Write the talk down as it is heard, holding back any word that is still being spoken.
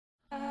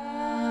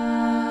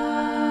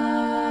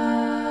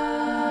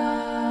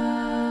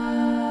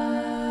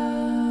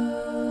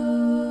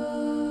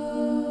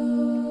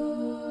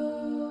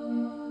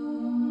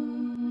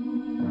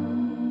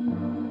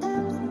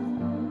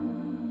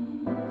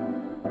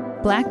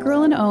Black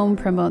Girl in Om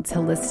promotes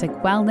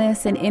holistic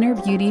wellness and inner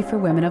beauty for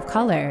women of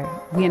color.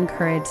 We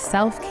encourage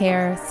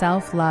self-care,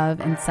 self-love,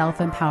 and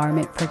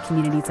self-empowerment for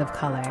communities of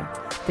color.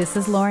 This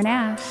is Lauren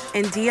Ash.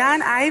 And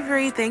Dion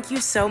Ivory, thank you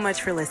so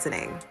much for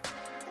listening.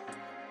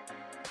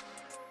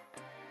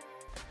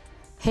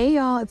 Hey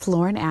y'all, it's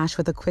Lauren Ash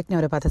with a quick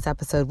note about this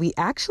episode. We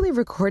actually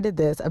recorded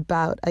this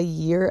about a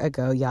year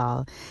ago,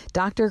 y'all.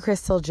 Dr.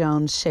 Crystal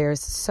Jones shares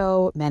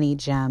so many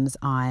gems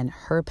on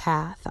her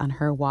path, on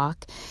her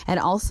walk, and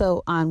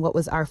also on what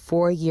was our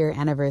 4-year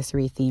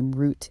anniversary theme,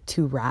 Root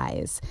to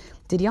Rise.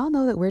 Did y'all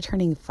know that we're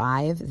turning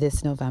 5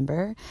 this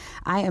November?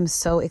 I am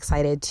so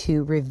excited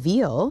to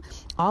reveal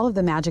all of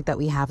the magic that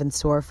we have in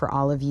store for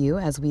all of you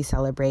as we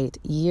celebrate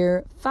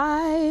year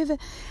 5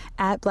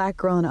 at Black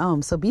Girl in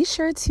Om. So be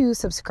sure to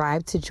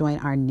subscribe to join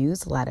our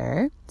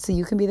newsletter so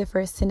you can be the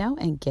first to know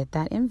and get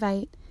that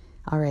invite.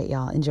 All right,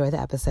 y'all, enjoy the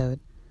episode.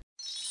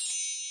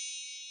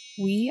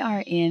 We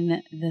are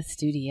in the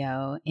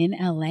studio in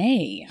LA.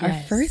 Yes.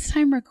 Our first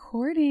time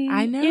recording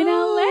in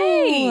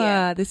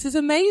LA. This is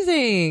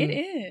amazing. It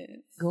is.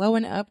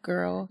 Glowing up,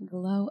 girl.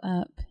 Glow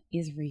up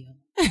is real.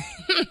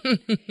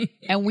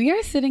 And we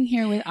are sitting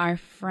here with our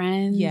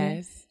friend.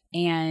 Yes.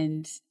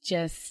 And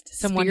just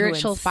someone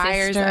spiritual who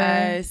inspires sister,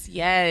 us.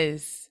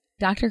 Yes.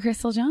 Dr.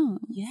 Crystal Jones.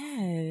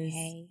 Yes.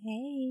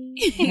 Hey.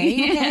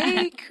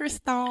 Hey,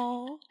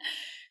 Crystal.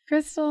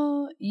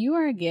 Crystal, you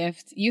are a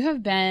gift. You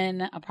have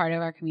been a part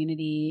of our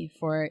community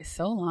for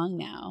so long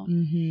now.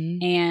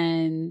 Mm-hmm.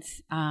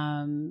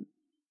 And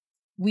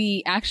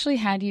we actually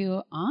had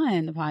you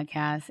on the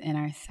podcast in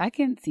our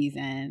 2nd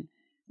season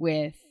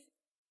with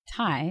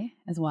Ty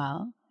as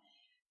well.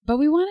 But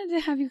we wanted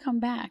to have you come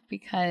back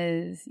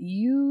because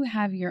you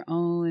have your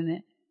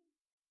own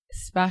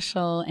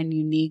special and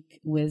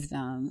unique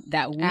wisdom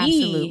that we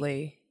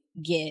absolutely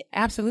get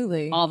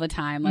all the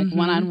time, like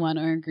one-on-one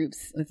or in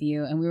groups with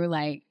you. And we were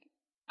like,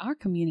 our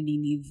community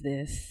needs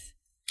this.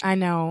 I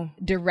know.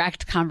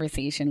 Direct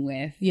conversation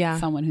with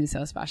someone who's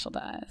so special to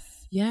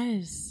us.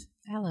 Yes.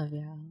 I love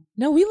y'all.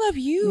 No, we love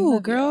you,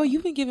 girl.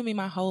 You've been giving me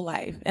my whole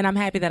life. And I'm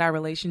happy that our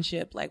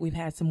relationship, like we've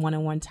had some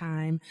one-on-one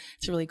time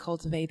to really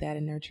cultivate that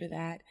and nurture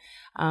that.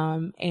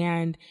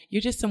 And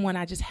you're just someone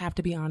I just have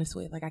to be honest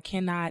with. Like I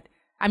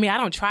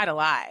don't try to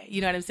lie. You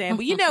know what I'm saying?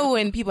 But you know,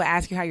 when people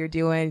ask you how you're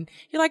doing,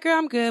 you're like, girl,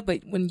 I'm good.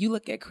 But when you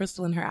look at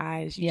Crystal in her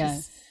eyes,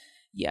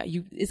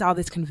 it's all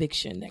this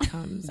conviction that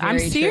comes. I'm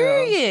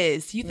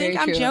serious. You think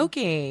I'm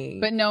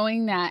joking. But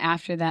knowing that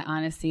after that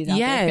honesty is out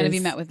there, it's going to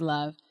be met with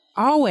love.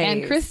 Always.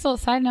 And Crystal,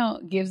 side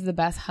note, gives the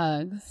best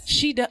hugs.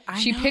 She does.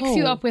 She picks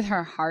you up with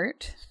her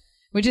heart,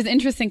 which is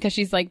interesting because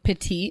she's like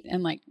petite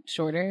and like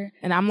shorter.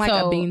 And I'm like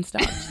a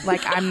beanstalk. Like,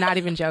 I'm not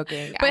even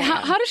joking. But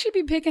how does she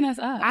be picking us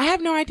up? I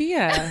have no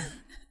idea.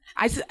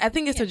 I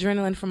think it's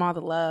adrenaline from all the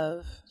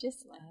love.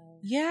 Just love.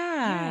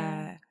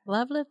 Yeah.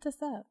 Love lifts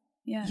us up.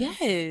 Yeah.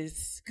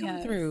 Yes.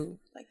 Come through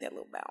like that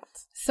little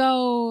bounce.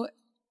 So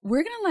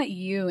we're going to let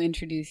you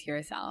introduce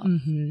yourself.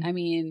 Mm-hmm. I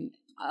mean,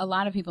 a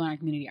lot of people in our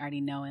community already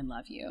know and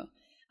love you.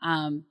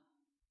 And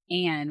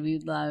we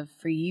would love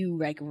for you,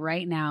 like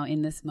right now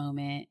in this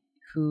moment,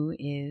 who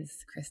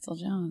is Crystal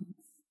Jones?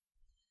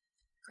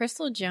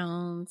 Crystal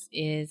Jones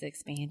is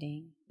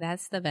expanding.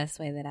 That's the best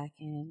way that I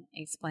can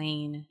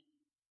explain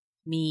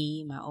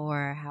me, my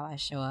aura, how I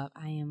show up.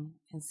 I am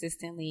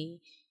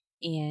consistently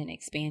in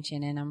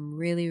expansion, and I'm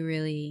really,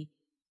 really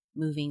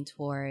moving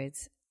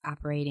towards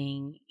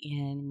operating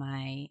in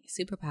my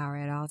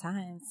superpower at all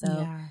times.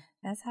 So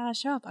that's how I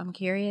show up. I'm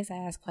curious. I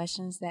ask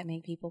questions that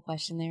make people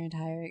question their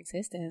entire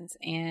existence,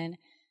 and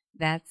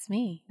that's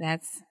me.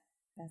 That's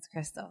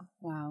Crystal.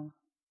 Wow.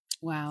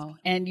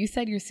 And you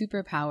said your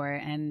superpower,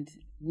 and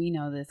we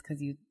know this because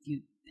you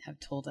have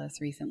told us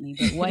recently,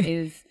 but what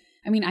is,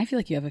 I mean, I feel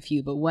like you have a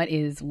few, but what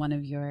is one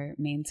of your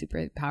main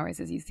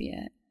superpowers as you see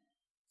it?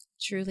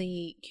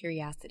 Truly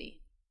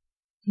curiosity.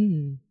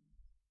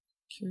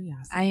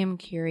 Curiosity. I am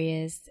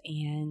curious,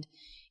 and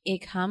it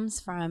comes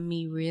from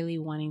me really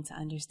wanting to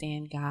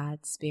understand God,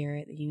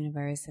 spirit, the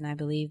universe. And I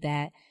believe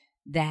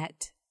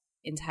that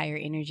entire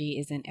energy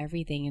is in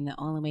everything. And the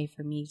only way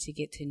for me to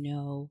get to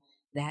know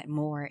that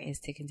more is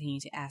to continue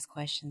to ask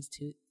questions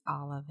to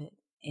all of it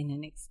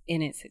in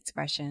its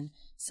expression.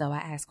 So I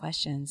ask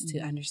questions to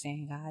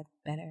understand God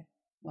better.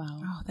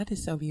 Wow. Oh, that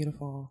is so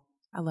beautiful.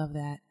 I love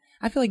that.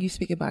 I feel like you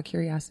speak about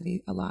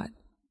curiosity a lot.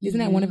 Isn't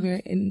that one of your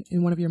in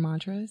one of your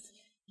mantras?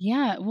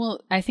 Yeah.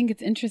 Well, I think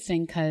it's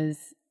interesting because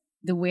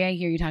the way I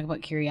hear you talk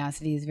about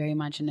curiosity is very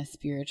much in a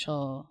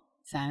spiritual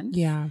sense.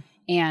 Yeah.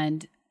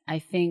 And I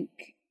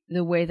think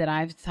the way that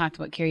I've talked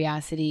about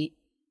curiosity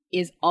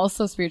is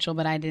also spiritual,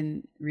 but I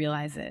didn't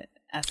realize it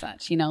as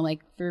such. You know, like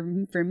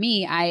for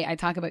me, I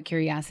talk about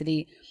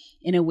curiosity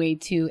in a way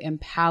to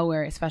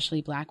empower,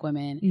 especially Black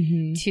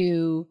women,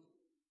 to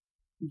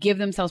give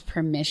themselves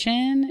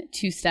permission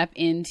to step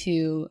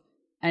into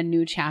a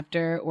new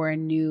chapter or a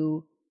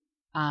new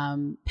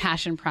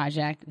passion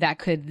project that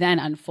could then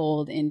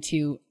unfold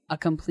into a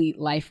complete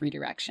life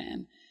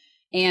redirection.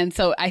 And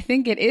so I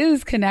think it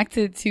is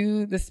connected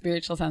to the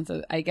spiritual sense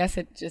of, I guess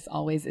it just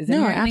always is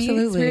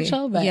inherently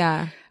spiritual, but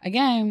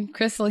again,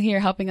 Crystal here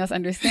helping us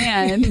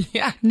understand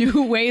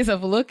new ways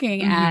of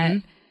looking at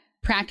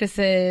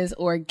practices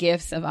or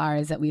gifts of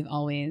ours that we've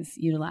always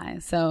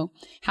utilized. So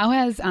how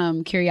has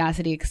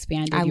curiosity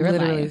expanded your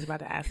life? I literally was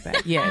about to ask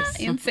that. Yes.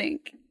 In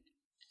sync.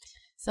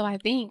 So I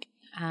think,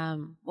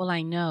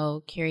 I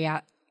know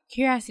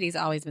curiosity has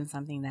always been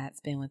something that's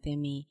been within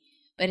me,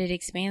 but it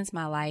expands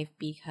my life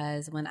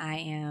because when I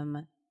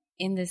am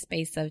in this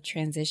space of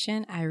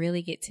transition, I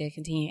really get to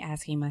continue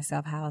asking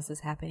myself, how is this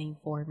happening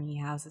for me?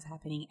 How is this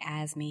happening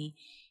as me?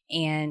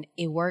 And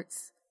it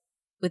works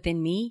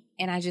within me,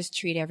 and I just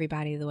treat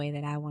everybody the way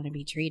that I want to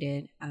be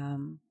treated.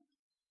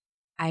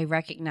 I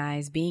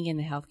recognize being in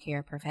the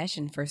healthcare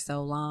profession for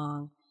so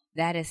long,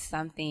 that is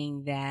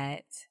something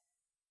that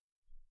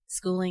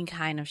schooling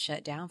kind of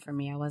shut down for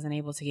me. I wasn't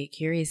able to get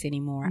curious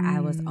anymore. I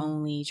was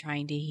only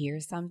trying to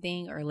hear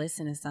something or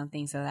listen to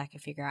something so that I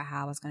could figure out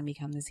how I was going to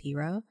become this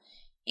hero.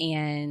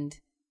 And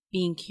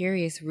being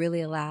curious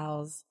really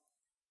allows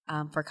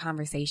for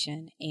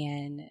conversation,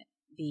 and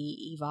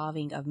the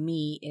evolving of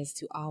me is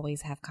to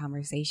always have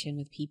conversation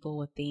with people,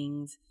 with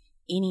things,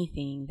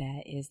 anything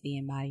that is the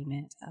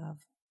embodiment of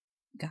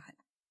God.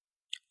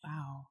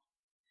 Wow.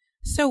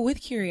 So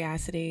with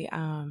curiosity,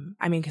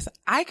 because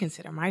I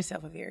consider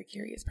myself a very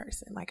curious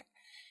person. Like,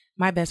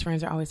 my best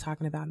friends are always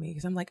talking about me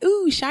because I'm like,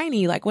 ooh,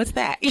 shiny. Like, what's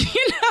that?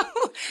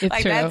 It's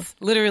like, true. That's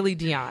literally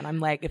Dion. I'm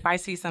like, if I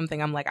see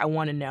something, I'm like, I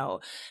want to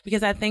know,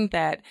 because I think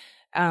that,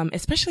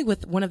 especially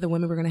with one of the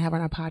women we're going to have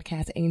on our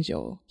podcast,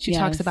 Angel, she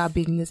talks about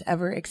being this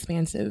ever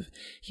expansive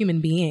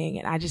human being.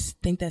 And I just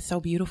think that's so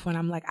beautiful. And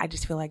I'm like, I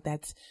just feel like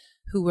that's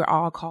who we're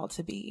all called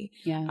to be.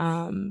 Yes.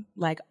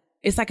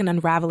 It's like an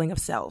unraveling of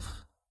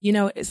self.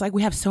 It's like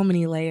we have so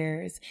many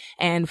layers,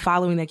 and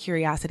following that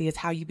curiosity is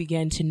how you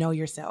begin to know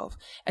yourself,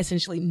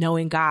 essentially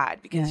knowing God,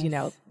 because,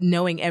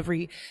 knowing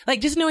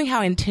just knowing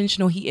how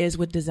intentional he is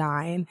with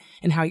design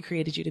and how he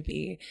created you to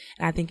be.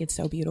 And I think it's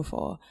so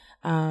beautiful.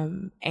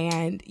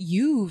 And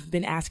you've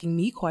been asking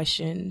me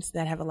questions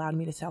that have allowed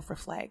me to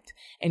self-reflect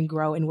and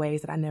grow in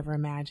ways that I never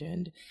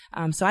imagined.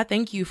 So I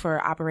thank you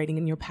for operating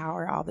in your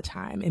power all the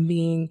time and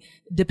being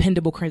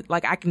dependable.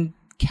 Like, I can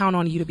count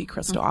on you to be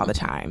Crystal all the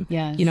time.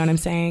 Yes. You know what I'm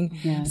saying?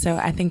 Yes. So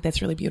I think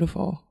that's really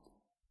beautiful.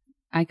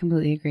 I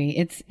completely agree.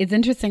 It's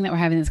interesting that we're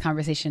having this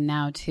conversation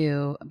now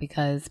too,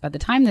 because by the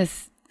time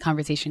this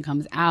conversation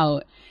comes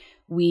out,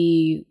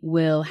 we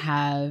will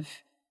have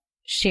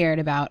shared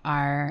about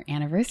our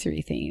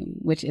anniversary theme,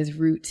 which is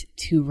Root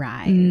to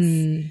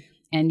Rise.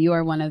 And you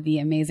are one of the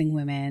amazing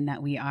women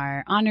that we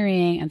are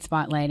honoring and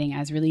spotlighting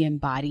as really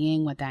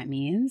embodying what that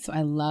means. So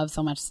I love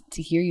so much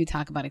to hear you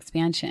talk about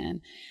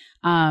expansion.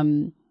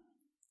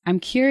 I'm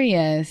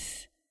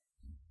curious,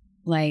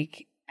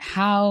 like,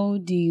 how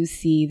do you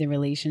see the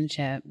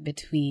relationship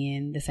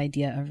between this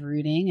idea of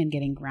rooting and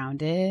getting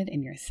grounded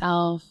in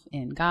yourself,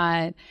 in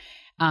God,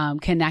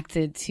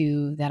 connected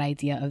to that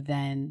idea of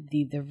then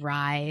the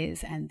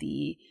rise and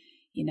the,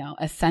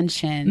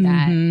 ascension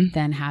that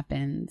then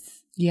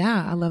happens?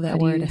 Yeah, I love that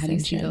word. How do you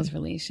see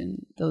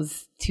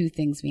those two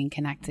things being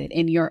connected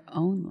in your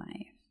own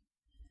life?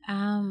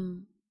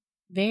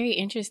 Very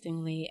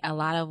interestingly, a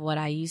lot of what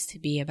I used to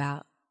be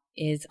about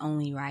is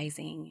only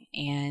rising.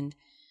 And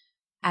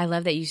I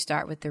love that you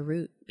start with the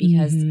root,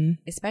 because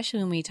especially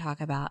when we talk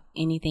about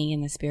anything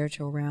in the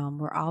spiritual realm,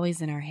 we're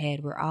always in our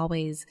head. We're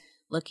always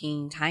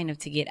looking kind of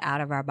to get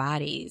out of our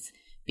bodies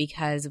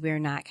because we're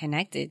not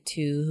connected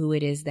to who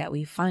it is that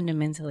we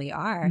fundamentally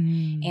are.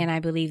 And I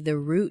believe the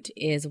root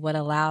is what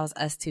allows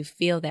us to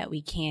feel that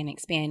we can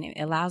expand.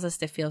 It allows us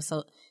to feel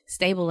so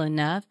stable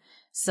enough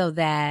so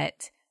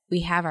that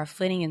we have our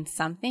footing in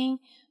something,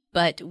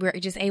 but we're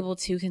just able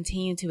to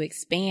continue to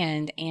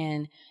expand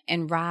and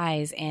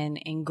rise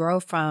and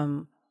grow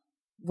from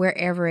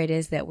wherever it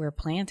is that we're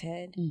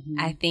planted.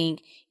 I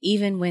think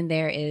even when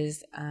there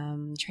is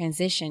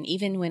transition,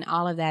 even when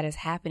all of that is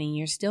happening,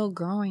 you're still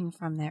growing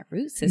from that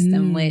root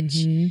system, which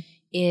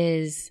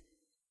is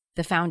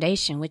the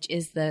foundation, which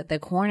is the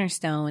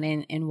cornerstone,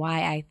 and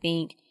why I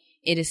think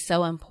it is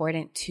so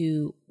important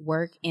to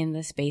work in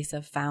the space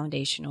of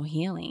foundational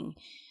healing.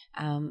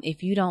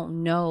 If you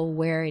don't know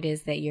where it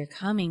is that you're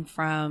coming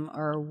from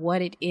or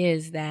what it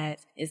is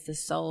that is the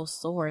sole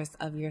source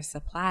of your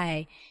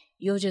supply,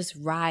 you'll just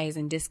rise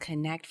and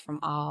disconnect from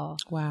all.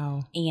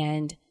 Wow.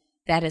 And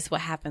that is what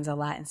happens a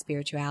lot in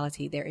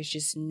spirituality. There is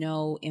just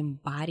no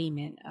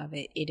embodiment of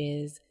it. It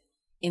is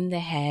in the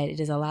head. It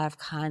is a lot of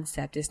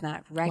concept. It's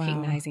not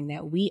recognizing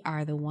that we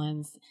are the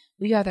ones,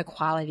 we are the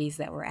qualities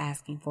that we're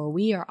asking for.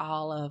 We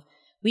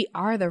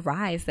are the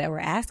rise that we're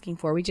asking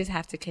for. We just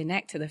have to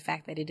connect to the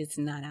fact that it is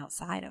not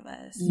outside of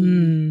us.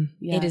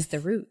 Yes. It is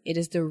the root. It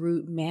is the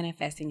root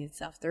manifesting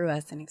itself through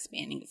us and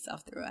expanding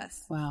itself through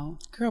us. Wow.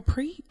 Girl,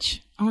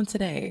 preach on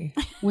today.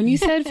 When you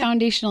said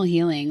foundational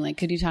healing, like,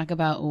 could you talk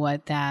about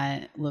what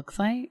that looks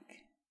like?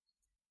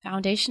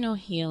 Foundational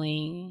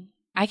healing,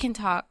 I can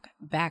talk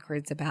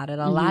backwards about it.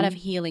 A lot of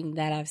healing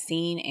that I've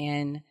seen,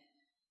 and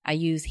I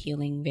use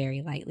healing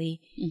very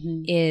lightly,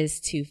 is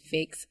to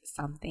fix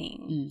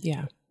something.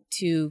 Yeah.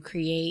 To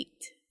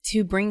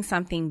bring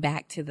something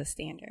back to the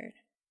standard.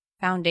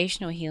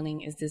 foundational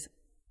healing is this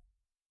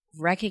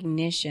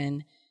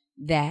recognition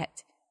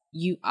that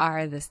you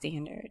are the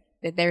standard,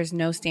 that there's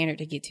no standard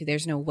to get to.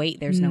 There's no weight,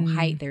 there's no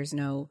height, there's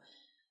no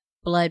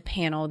blood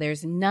panel,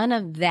 there's none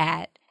of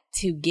that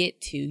to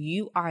get to.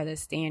 You are the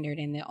standard,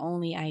 and the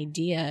only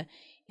idea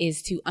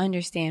is to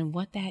understand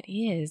what that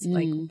is.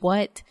 Like,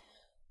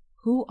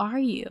 who are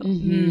you?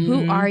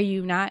 Who are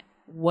you? Not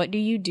what do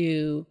you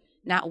do?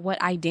 Not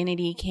what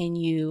identity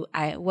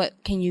what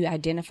can you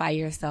identify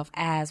yourself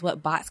as?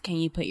 What box can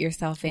you put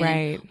yourself in?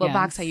 Right. What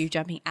box are you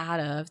jumping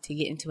out of to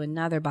get into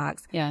another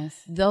box?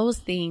 Yes. Those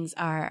things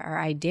are our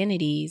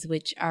identities,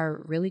 which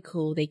are really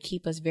cool. They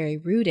keep us very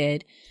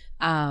rooted.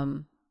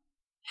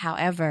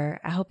 However,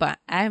 I hope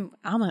I'm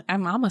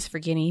almost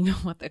forgetting even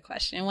what the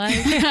question was.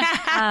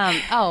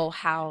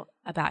 How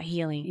about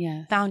healing?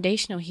 Yes.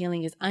 Foundational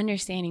healing is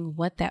understanding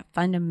what that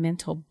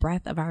fundamental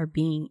breath of our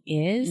being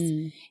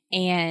is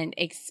and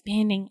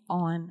expanding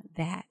on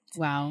that.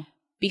 Wow.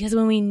 Because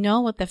when we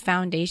know what the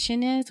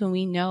foundation is, when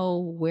we know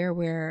where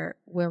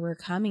we're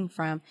coming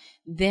from,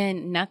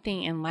 then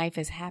nothing in life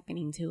is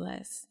happening to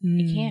us.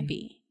 It can't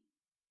be.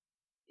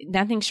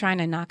 Nothing's trying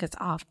to knock us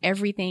off.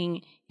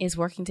 Everything is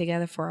working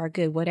together for our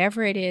good.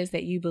 Whatever it is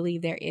that you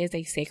believe, there is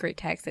a sacred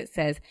text that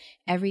says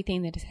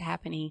everything that is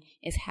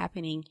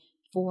happening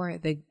for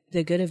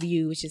the good of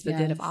you, which is the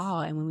good of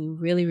all. And when we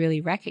really,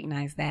 really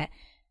recognize that,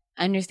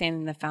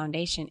 understanding the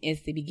foundation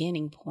is the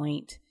beginning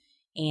point,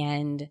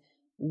 and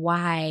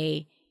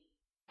why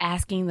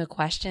asking the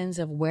questions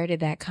of where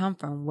did that come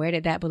from? Where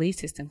did that belief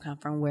system come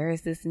from? Where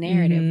is this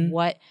narrative?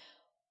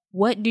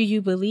 What do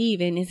you believe?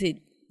 And is it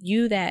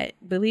you that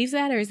believes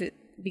that, or is it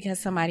because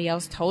somebody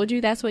else told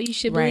you that's what you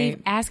should believe?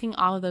 Right. Asking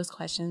all of those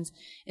questions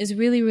is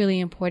really,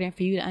 really important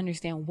for you to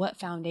understand what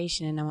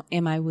foundation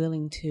am I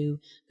willing to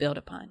build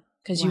upon,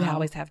 because you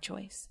always have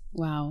choice.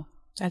 Wow.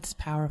 That's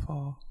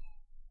powerful.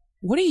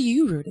 What are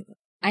you rooted in?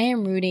 I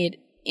am rooted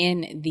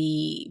in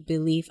the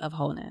belief of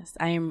wholeness.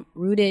 I am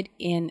rooted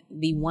in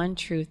the one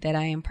truth that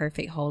I am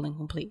perfect, whole, and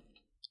complete.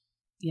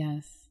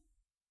 Yes.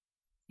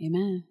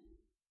 Amen.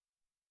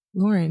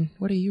 Lauren,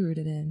 what are you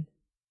rooted in?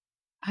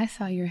 I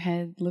saw your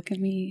head look at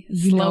me,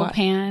 slow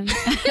pan,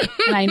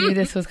 and I knew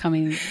this was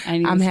coming.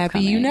 I'm happy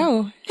you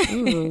know.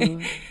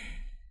 Ooh.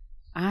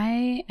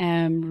 I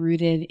am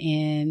rooted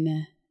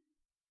in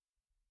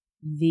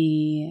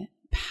the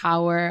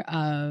power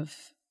of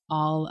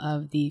all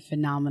of the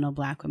phenomenal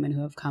Black women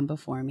who have come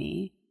before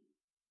me.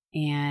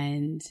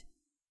 And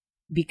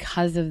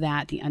because of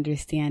that, the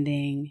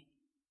understanding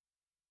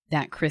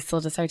that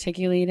Crystal just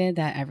articulated,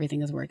 that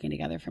everything is working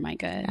together for my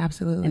good.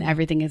 Absolutely. And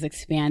everything is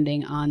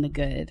expanding on the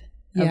good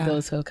of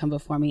those who have come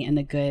before me and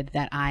the good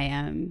that I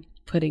am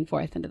putting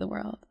forth into the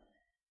world.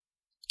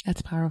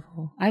 That's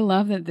powerful. I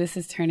love that this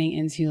is turning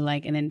into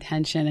like an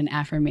intention and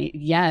affirmation.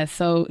 Yes.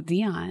 So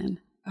Dion.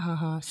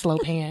 Slow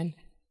pan.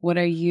 What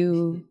are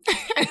you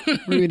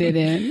rooted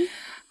in?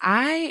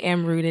 I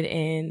am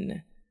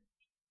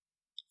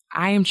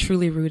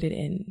truly rooted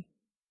in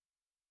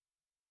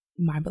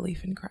my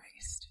belief in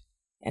Christ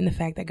and the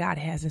fact that God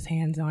has his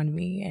hands on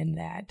me, and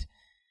that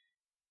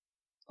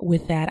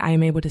with that, I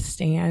am able to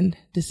stand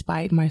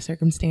despite my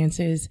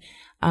circumstances,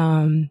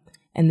 and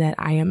that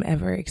I am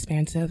ever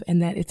expansive,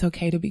 and that it's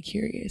okay to be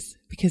curious,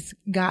 because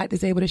God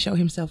is able to show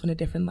himself in a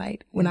different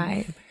light when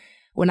I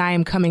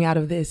am coming out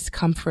of this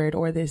comfort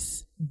or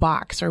this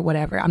box or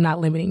whatever. I'm not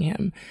limiting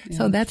him. Yes.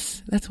 So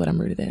that's what I'm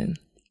rooted in.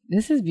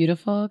 This is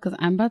beautiful, because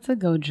I'm about to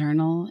go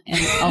journal, and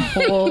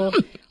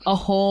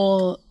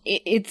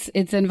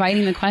it's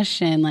inviting the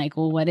question like,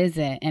 well, what is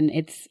it? And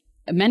it's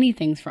many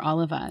things for all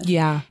of us.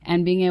 Yeah.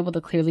 And being able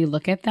to clearly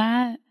look at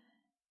that,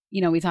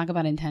 you know, we talk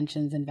about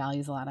intentions and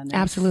values a lot on this.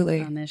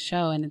 Absolutely. On this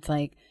show. And it's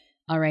like,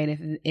 all right,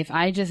 if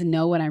I just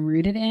know what I'm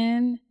rooted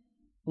in,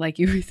 like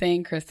you were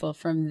saying, Crystal,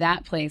 from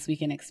that place we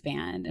can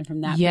expand. And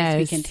from that place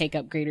we can take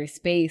up greater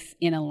space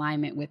in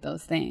alignment with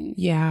those things.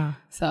 Yeah.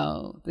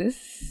 So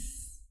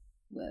this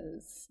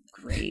was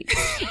great.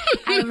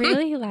 I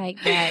really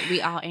like that we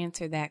all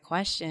answered that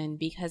question,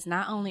 because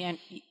not only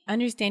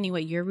understanding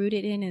what you're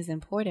rooted in is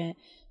important,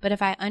 but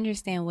if I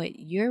understand what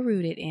you're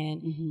rooted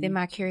in, then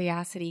my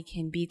curiosity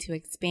can be to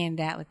expand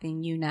that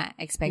within you, not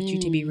expect you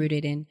to be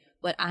rooted in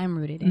what I'm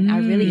rooted in. I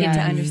really get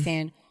to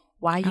understand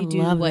why you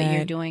do what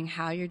you're doing,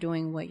 how you're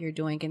doing what you're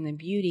doing, and the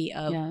beauty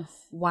of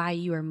why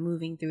you are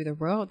moving through the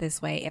world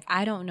this way. If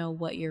I don't know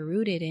what you're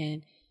rooted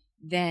in,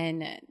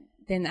 then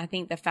I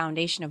think the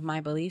foundation of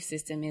my belief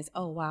system is,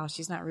 oh, wow,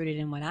 she's not rooted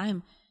in what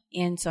I'm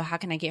in, so how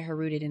can I get her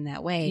rooted in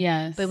that way?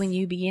 Yes. But when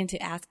you begin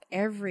to ask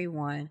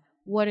everyone,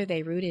 what are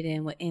they rooted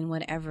in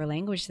whatever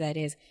language that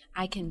is,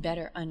 I can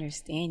better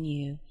understand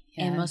you.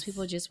 Yes. And most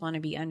people just want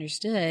to be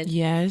understood.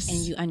 Yes. And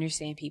you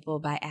understand people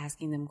by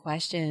asking them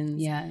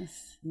questions.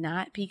 Yes.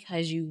 Not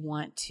because you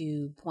want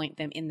to point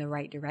them in the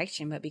right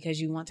direction, but because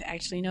you want to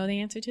actually know the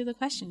answer to the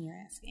question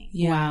you're asking.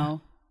 Yeah.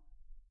 Wow.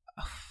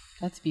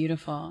 That's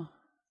beautiful.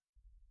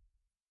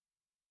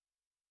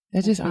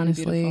 That just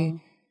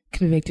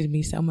convicted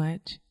me so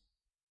much,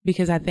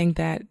 because I think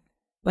that,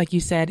 like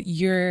you said,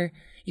 you're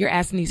you're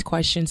asking these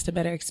questions to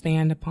better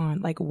expand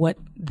upon like what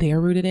they're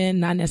rooted in,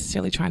 not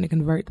necessarily trying to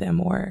convert them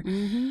or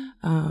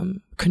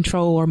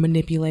control or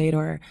manipulate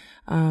or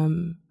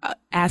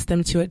ask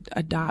them to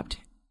adopt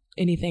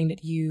anything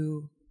that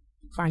you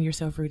find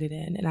yourself rooted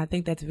in. And I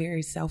think that's a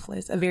very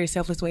selfless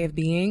way of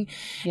being.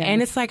 Yes.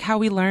 And it's like how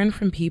we learn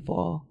from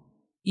people,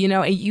 you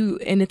know,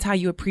 and it's how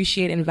you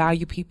appreciate and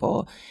value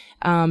people,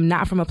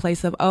 not from a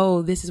place of,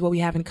 oh, this is what we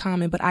have in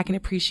common, but I can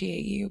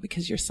appreciate you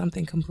because you're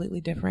something completely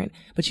different,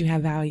 but you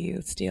have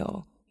value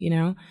still, you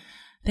know?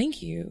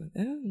 Thank you.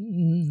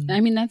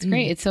 I mean, that's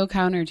great. It's so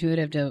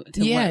counterintuitive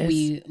to what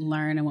we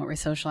learn and what we're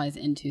socialized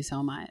into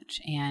so much.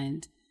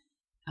 And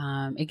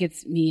it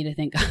gets me to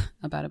think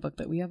about a book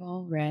that we have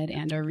all read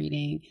and are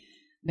reading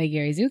by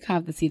Gary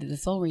Zukav, The Seed of the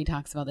Soul, where he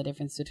talks about the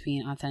difference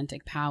between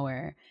authentic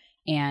power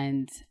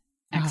and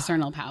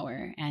external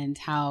power, and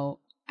how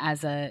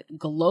as a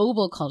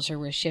global culture,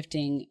 we're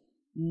shifting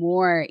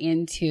more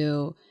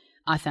into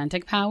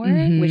authentic power,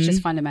 which is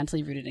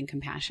fundamentally rooted in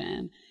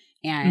compassion.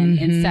 And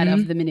instead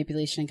of the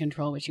manipulation and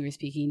control, which you were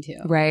speaking to.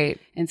 Right.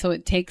 And so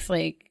it takes,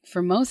 like,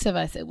 for most of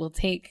us, it will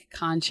take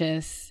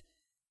conscious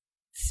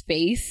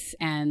space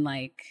and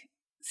like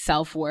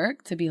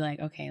self-work to be like,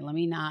 okay, let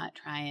me not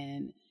try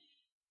and,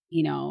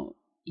 you know,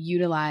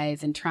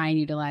 utilize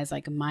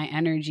like my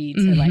energy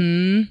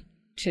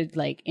to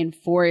like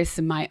enforce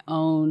my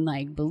own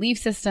like belief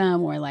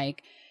system or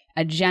like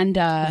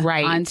agenda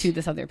onto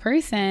this other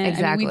person.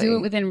 Exactly. I mean, we do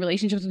it within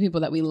relationships with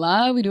people that we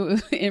love. We do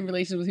it in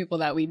relationships with people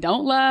that we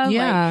don't love.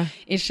 Yeah. Like,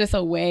 it's just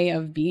a way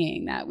of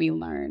being that we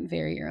learn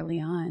very early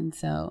on.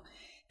 So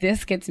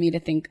this gets me to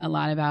think a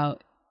lot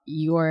about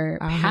your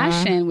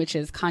passion, which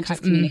is conscious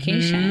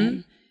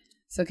communication.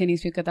 So can you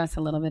speak with us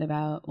a little bit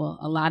about, well,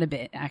 a lot of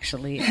it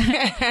actually,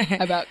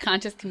 about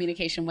conscious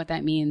communication, what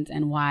that means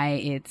and why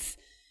it's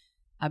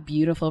a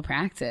beautiful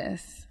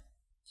practice?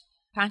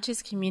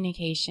 Conscious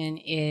communication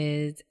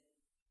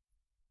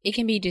it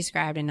can be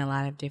described in a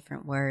lot of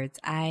different words.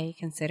 I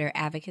consider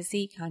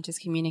advocacy conscious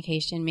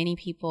communication. Many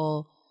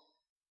people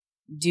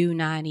do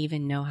not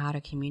even know how to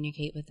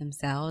communicate with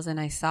themselves. And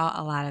I saw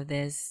a lot of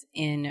this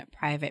in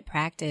private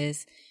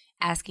practice,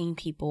 asking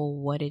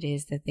people what it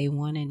is that they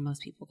wanted.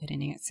 Most people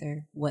couldn't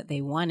answer what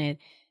they wanted.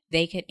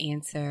 They could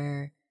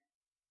answer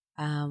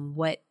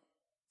what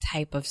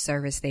type of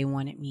service they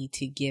wanted me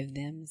to give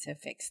them to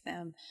fix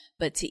them.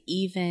 But to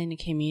even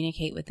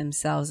communicate with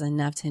themselves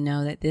enough to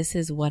know that this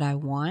is what I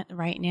want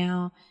right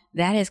now,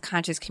 that is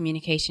conscious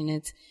communication.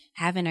 It's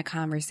having a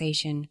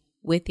conversation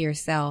with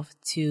yourself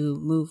to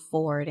move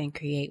forward and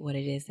create what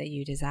it is that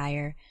you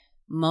desire.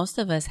 Most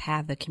of us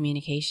have the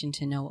communication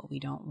to know what we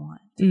don't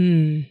want.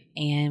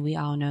 And we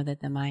all know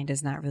that the mind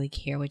does not really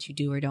care what you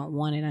do or don't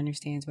want. It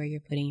understands where you're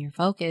putting your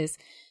focus.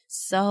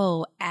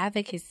 So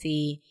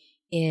advocacy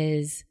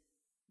is,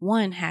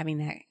 one, having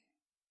that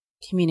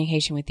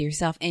communication with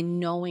yourself and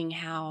knowing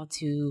how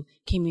to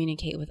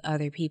communicate with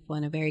other people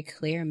in a very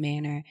clear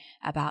manner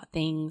about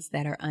things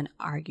that are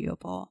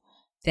unarguable,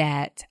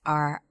 that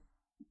are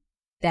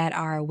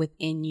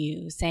within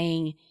you,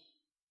 saying,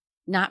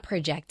 not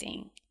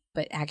projecting,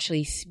 but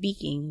actually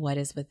speaking what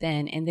is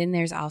within. And then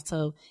there's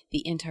also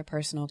the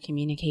interpersonal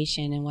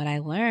communication. And what I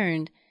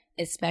learned,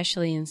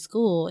 especially in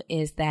school,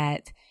 is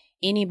that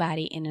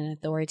anybody in an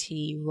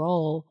authority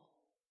role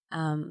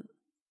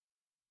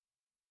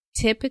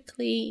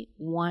typically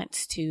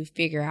wants to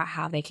figure out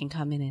how they can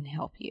come in and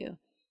help you.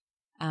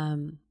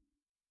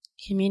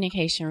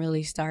 Communication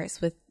really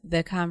starts with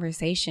the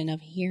conversation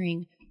of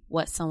hearing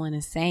what someone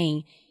is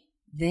saying,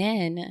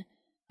 then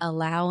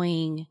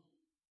allowing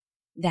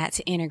that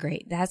to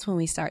integrate. That's when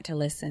we start to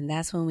listen.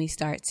 That's when we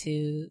start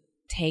to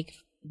take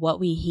what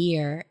we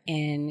hear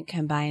and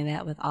combine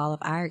that with all of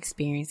our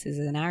experiences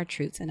and our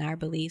truths and our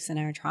beliefs and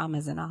our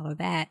traumas and all of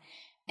that.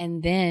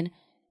 And then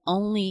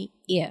only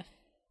if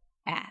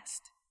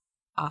asked,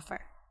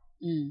 offer.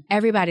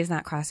 Everybody's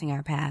not crossing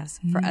our paths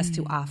for us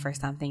to offer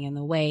something in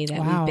the way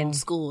that we've been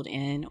schooled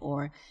in,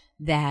 or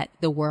that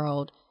the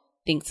world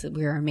thinks that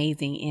we're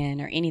amazing in,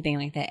 or anything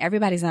like that.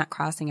 Everybody's not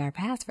crossing our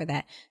paths for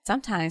that.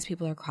 Sometimes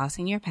people are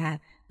crossing your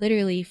path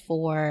literally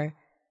for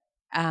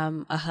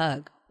a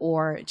hug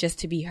or just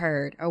to be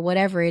heard or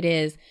whatever it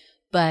is.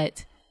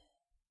 But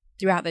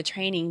throughout the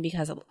training,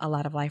 because a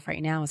lot of life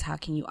right now is how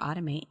can you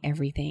automate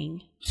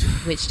everything,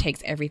 which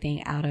takes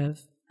everything out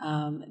of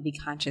the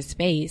conscious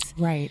space.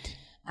 Right.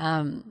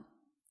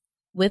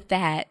 With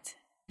that,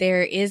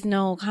 there is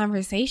no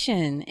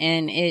conversation,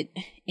 and it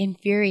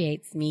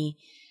infuriates me.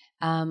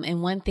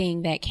 And one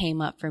thing that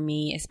came up for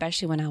me,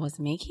 especially when I was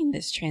making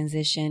this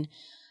transition,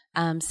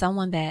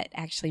 someone that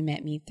actually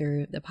met me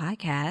through the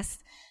podcast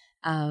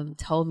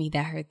told me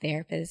that her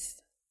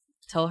therapist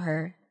told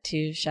her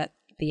to shut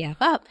the F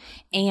up.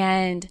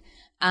 And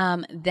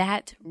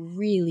that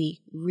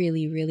really,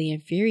 really, really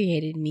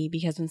infuriated me,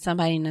 because when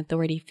somebody in an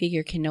authority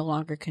figure can no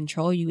longer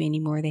control you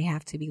anymore, they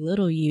have to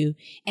belittle you.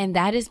 And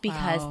that is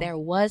because there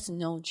was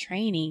no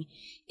training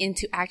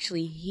into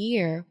actually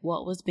hear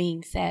what was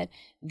being said,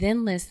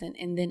 then listen,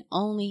 and then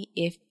only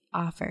if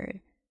offered,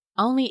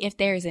 only if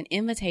there is an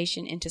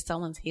invitation into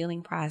someone's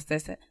healing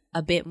process,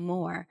 a bit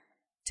more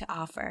to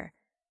offer.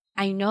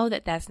 I know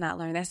that that's not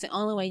learned. That's the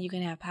only way you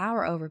can have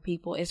power over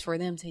people is for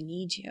them to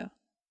need you.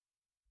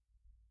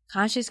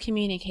 Conscious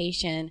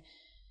communication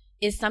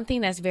is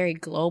something that's very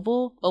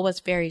global, but what's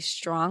very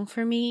strong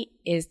for me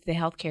is the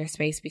healthcare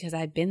space because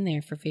I've been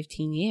there for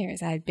 15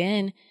 years.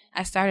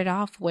 I started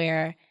off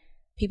where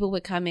people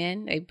would come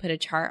in, they put a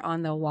chart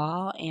on the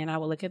wall, and I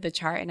would look at the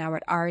chart and I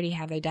would already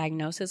have their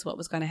diagnosis, what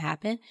was going to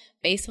happen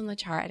based on the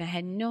chart. And I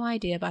had no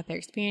idea about their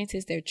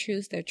experiences, their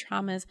truths, their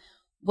traumas,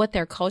 what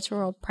their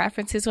cultural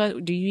preferences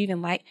were. Do you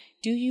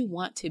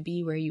want to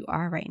be where you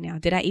are right now?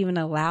 Did I even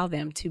allow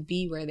them to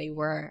be where they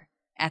were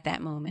at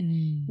that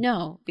moment?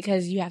 No,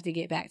 because you have to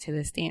get back to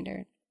the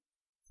standard.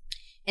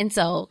 And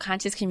so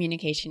conscious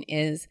communication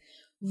is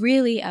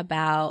really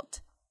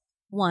about,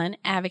 one,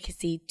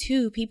 advocacy,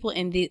 two, people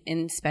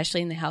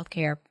especially in the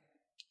healthcare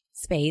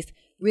space,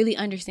 really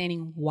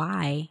understanding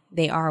why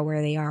they are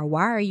where they are.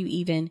 Why are you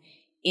even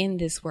in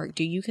this work?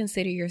 Do you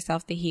consider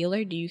yourself the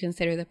healer? Do you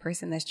consider the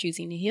person that's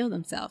choosing to heal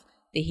themselves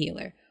the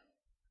healer?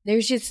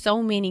 There's just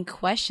so many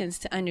questions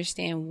to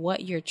understand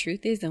what your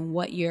truth is and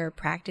what your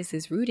practice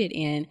is rooted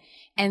in.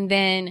 And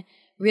then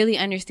really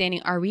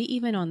understanding, are we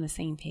even on the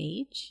same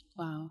page?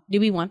 Wow. Do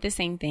we want the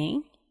same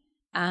thing?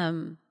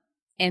 And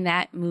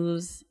that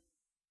moves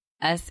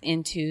us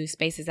into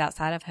spaces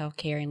outside of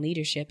healthcare and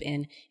leadership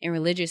and in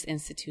religious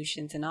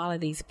institutions and all of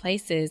these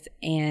places.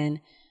 And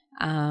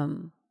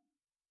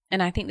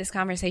I think this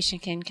conversation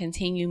can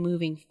continue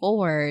moving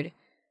forward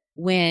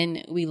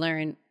when we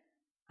learn,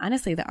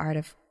 honestly, the art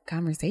of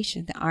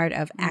conversation, the art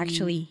of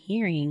actually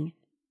hearing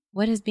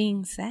what is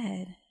being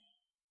said.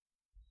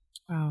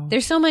 Wow.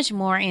 There's so much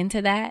more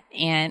into that,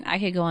 and I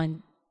could go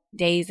on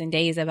days and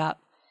days about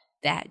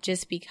that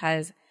just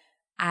because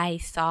I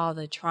saw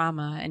the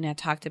trauma, and I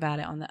talked about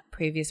it on the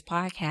previous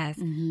podcast,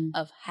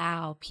 of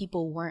how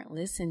people weren't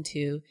listened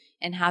to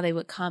and how they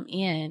would come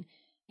in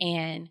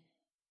and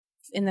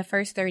in the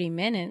first 30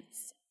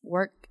 minutes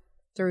work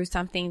through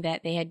something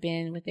that they had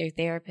been with their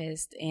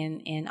therapist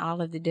and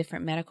all of the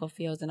different medical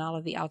fields and all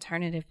of the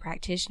alternative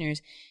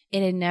practitioners.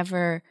 It had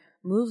never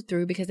moved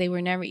through because they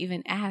were never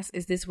even asked,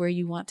 is this where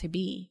you want to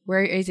be?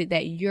 Where is it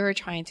that you're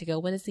trying to go?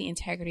 What is the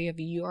integrity of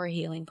your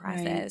healing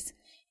process?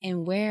 Right.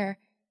 And where,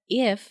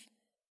 if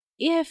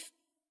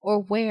or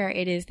where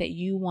it is that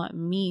you want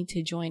me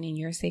to join in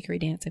your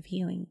sacred dance of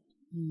healing.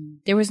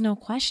 There was no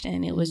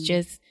question. It was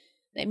just,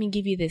 let me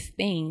give you this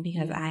thing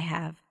because I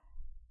have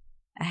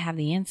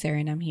the answer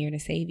and I'm here to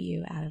save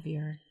you out of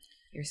your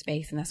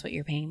space, and that's what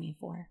you're paying me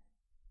for.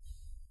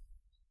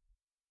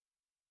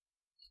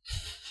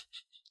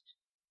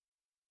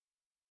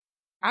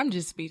 I'm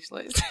just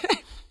speechless.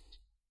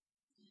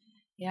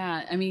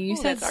 Yeah, I mean, you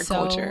said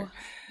so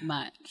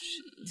much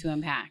to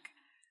unpack.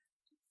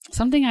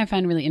 Something I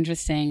find really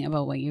interesting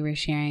about what you were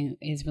sharing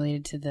is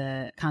related to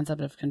the concept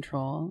of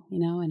control,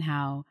 and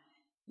how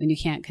when you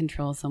can't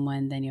control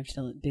someone, then you have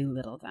to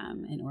belittle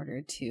them in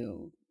order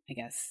to, I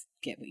guess,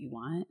 get what you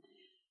want.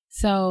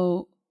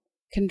 So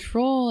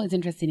control is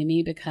interesting to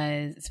me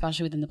because,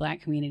 especially within the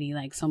Black community,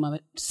 like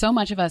so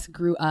much of us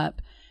grew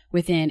up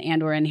within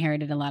and or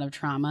inherited a lot of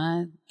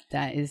trauma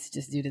that is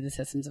just due to the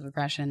systems of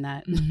oppression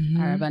that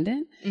are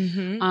abundant.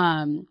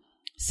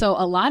 So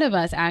a lot of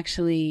us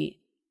actually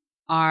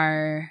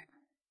are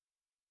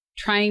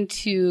trying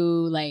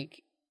to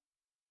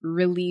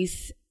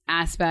release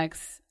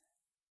aspects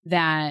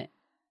that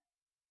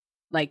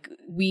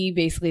we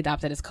basically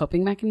adopted as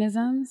coping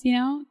mechanisms,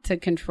 to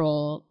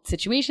control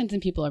situations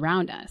and people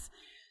around us.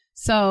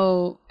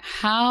 So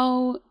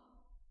how,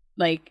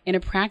 in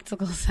a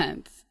practical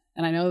sense,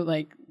 and I know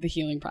the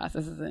healing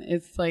process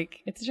it's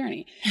a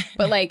journey,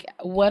 but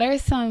what are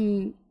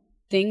some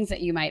things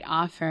that you might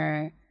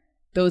offer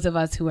those of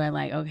us who are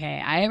okay,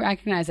 I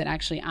recognize that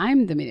actually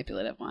I'm the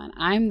manipulative one,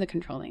 I'm the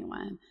controlling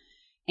one,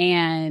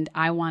 and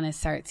I want to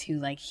start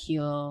to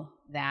heal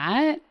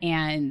that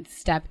and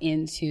step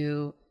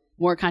into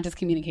more conscious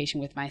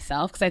communication with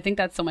myself, because I think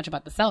that's so much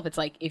about the self. It's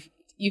if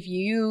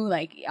you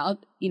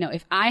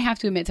if I have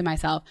to admit to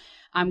myself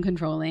I'm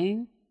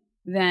controlling,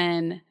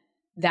 then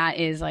that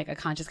is a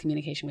conscious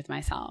communication with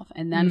myself.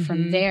 And then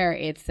from there,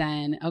 it's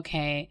then,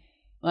 okay,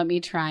 let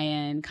me try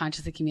and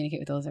consciously communicate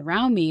with those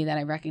around me that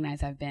I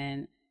recognize I've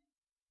been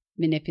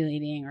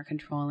manipulating or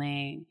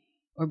controlling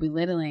or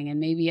belittling. And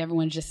maybe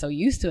everyone's just so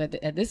used to it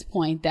at this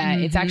point that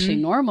it's actually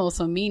normal.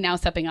 So me now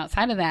stepping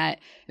outside of that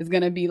is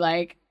going to be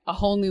a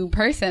whole new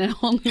person, a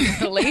whole new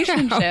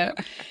relationship,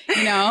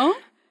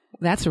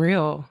 That's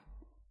real.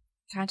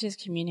 Conscious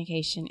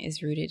communication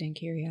is rooted in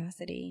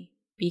curiosity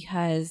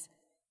because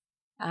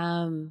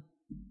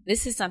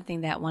this is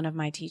something that one of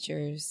my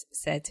teachers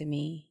said to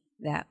me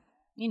that,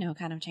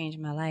 kind of changed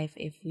my life.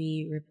 If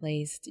we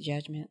replaced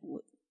judgment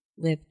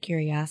with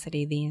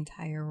curiosity, the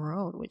entire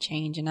world would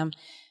change. And I'm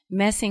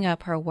messing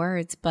up her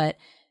words, but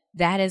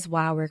that is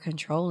why we're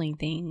controlling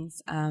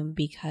things,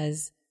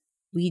 because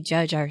we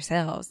judge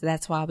ourselves.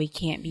 That's why we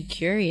can't be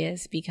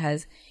curious,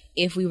 because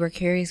if we were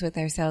curious with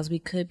ourselves, we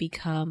could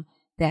become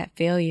that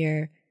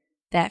failure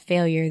that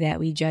failure that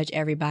we judge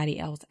everybody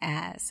else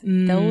as.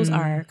 Those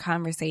are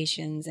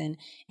conversations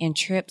and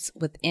trips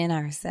within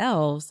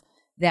ourselves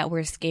that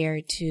we're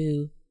scared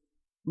to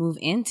move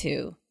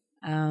into.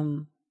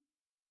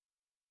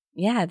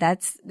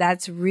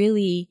 That's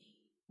really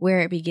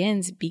where it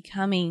begins,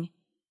 becoming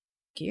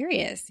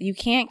curious. You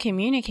can't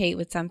communicate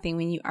with something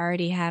when you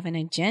already have an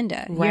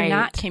agenda. Right. You're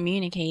not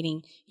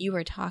communicating. You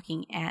are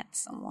talking at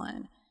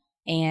someone.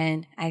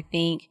 And I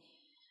think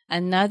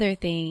another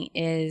thing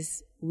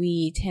is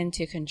we tend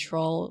to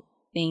control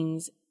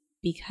things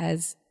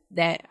because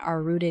that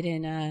are rooted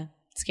in a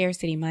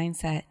scarcity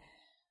mindset.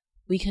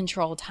 We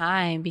control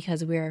time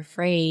because we're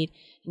afraid.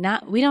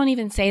 We don't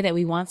even say that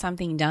we want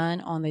something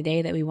done on the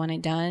day that we want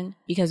it done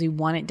because we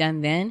want it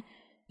done then.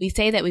 We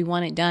say that we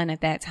want it done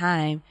at that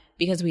time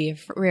because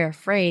we're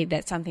afraid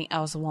that something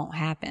else won't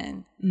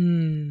happen.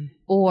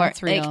 Or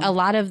like a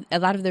lot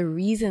of the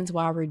reasons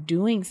why we're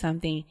doing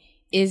something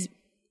is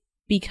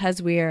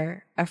because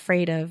we're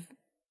afraid of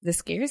the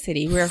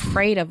scarcity. We're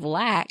afraid of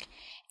lack,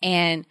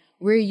 and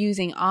we're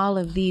using all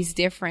of these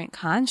different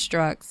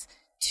constructs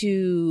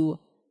to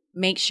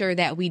make sure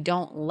that we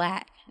don't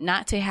lack,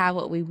 not to have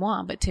what we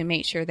want, but to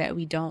make sure that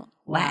we don't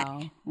lack.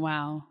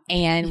 Wow.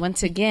 And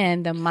once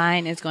again, the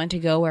mind is going to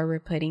go where we're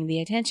putting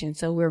the attention.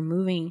 So we're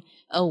moving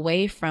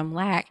away from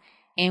lack,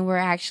 and we're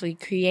actually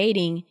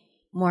creating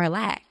more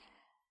lack.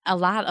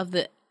 All of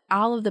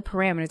the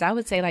parameters, I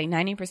would say like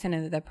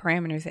 90% of the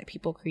parameters that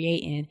people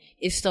create in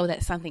is so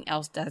that something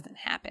else doesn't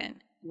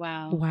happen.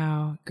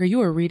 Wow. Girl,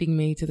 you are reading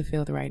me to the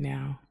field right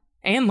now.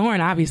 And Lauren,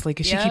 obviously,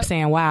 because she keeps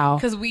saying wow.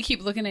 Because we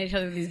keep looking at each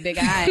other with these big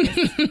eyes.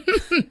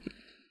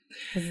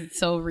 Because it's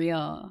so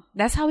real.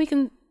 That's how we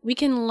can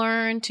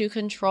learn to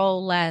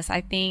control less.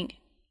 I think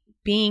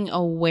being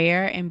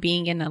aware and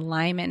being in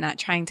alignment, not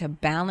trying to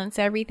balance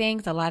everything.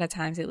 Because a lot of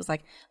times it was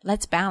like,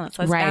 let's balance.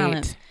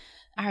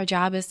 Our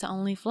job is to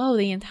only flow.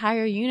 The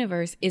entire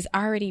universe is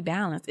already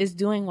balanced. It's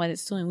doing what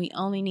it's doing. We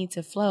only need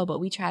to flow,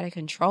 but we try to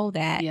control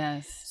that.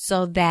 Yes.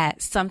 So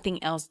that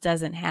something else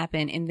doesn't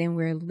happen. And then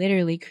we're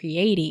literally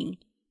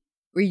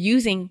we're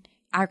using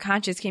our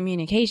conscious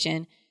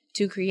communication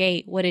to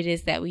create what it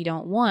is that we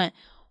don't want.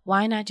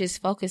 Why not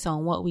just focus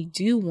on what we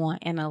do want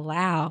and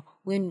allow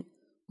when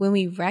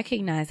we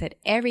recognize that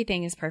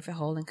everything is perfect,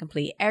 whole, and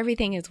complete,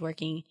 everything is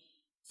working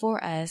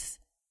for us,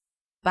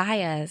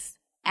 by us,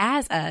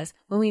 as us,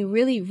 when we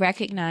really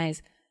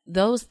recognize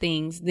those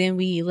things, then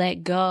we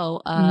let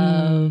go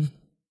of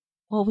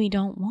what we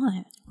don't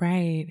want.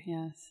 Right.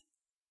 Yes.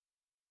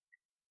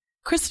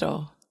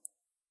 Crystal.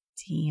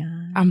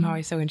 Tion. I'm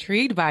always so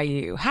intrigued by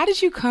you. How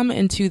did you come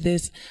into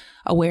this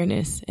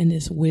awareness and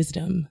this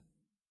wisdom?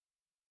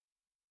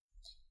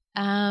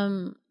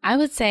 I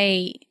would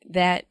say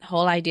that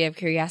whole idea of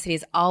curiosity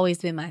has always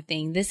been my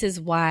thing. This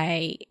is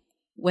why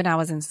when I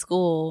was in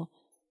school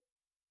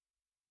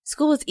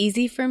was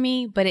easy for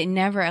me, but it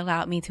never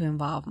allowed me to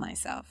involve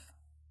myself.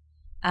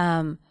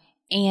 And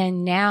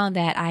now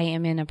that I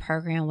am in a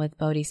program with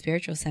Bodhi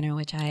Spiritual Center,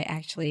 which I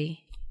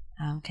actually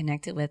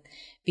connected with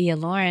via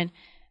Lauren,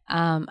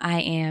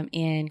 I am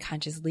in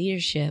conscious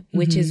leadership,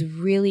 which is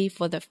really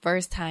for the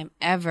first time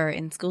ever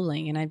in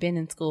schooling, and I've been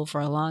in school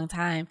for a long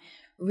time,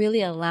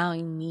 really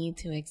allowing me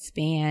to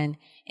expand.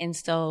 And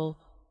so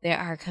there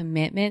are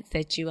commitments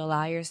that you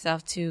allow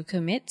yourself to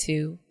commit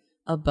to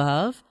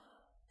above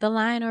the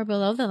line or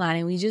below the line,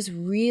 and we just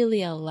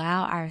really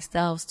allow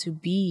ourselves to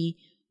be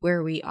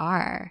where we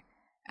are.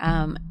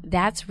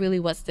 That's really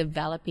what's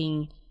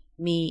developing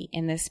me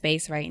in this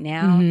space right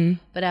now.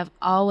 But I've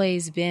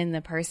always been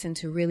the person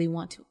to really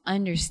want to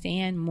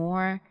understand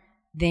more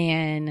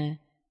than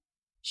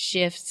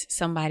shift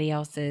somebody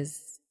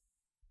else's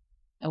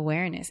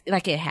awareness.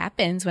 Like, it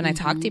happens when I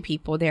talk to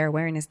people, their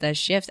awareness does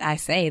shift. I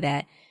say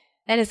that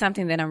is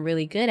something that I'm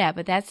really good at,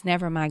 but that's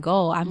never my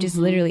goal. I'm just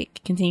literally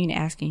continuing to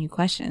asking you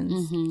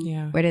questions.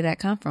 Yeah. Where did that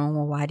come from?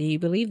 Well, why do you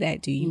believe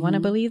that? Do you want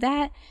to believe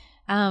that?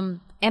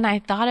 And I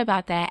thought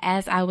about that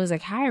as I was a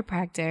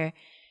chiropractor.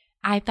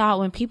 I thought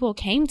when people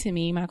came to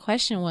me, my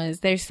question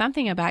was, there's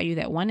something about you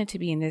that wanted to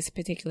be in this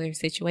particular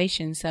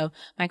situation. So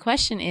my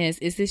question is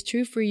this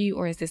true for you,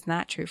 or is this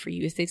not true for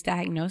you? Is this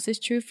diagnosis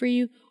true for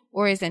you,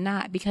 or is it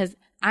not? Because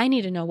I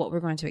need to know what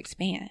we're going to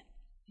expand.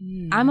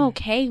 I'm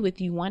okay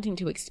with you wanting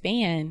to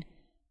expand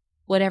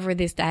whatever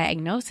this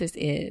diagnosis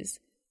is.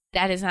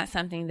 That is not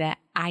something that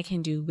I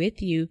can do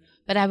with you,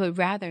 but I would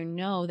rather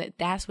know that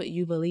that's what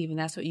you believe and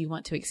that's what you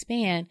want to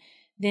expand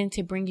than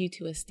to bring you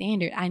to a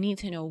standard. I need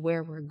to know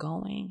where we're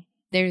going.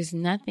 There's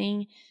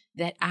nothing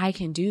that I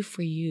can do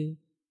for you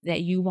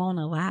that you won't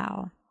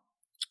allow.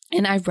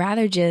 And I'd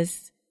rather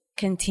just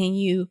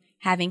continue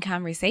having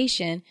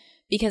conversation,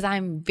 because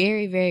I'm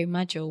very, very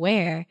much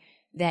aware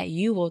that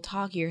you will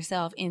talk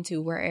yourself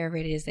into wherever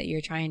it is that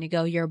you're trying to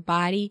go. Your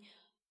body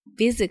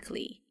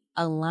physically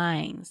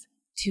aligns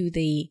to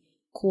the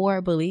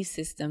core belief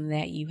system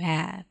that you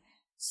have.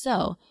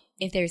 So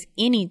if there's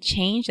any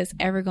change that's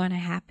ever going to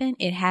happen,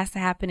 it has to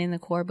happen in the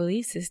core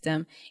belief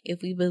system.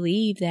 If we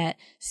believe that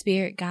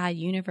spirit, God,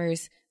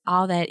 universe,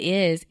 all that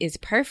is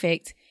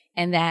perfect,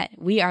 and that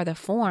we are the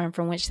form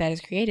from which that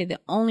is created. The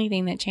only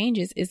thing that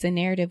changes is the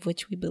narrative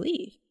which we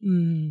believe.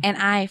 And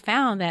I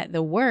found that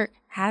the work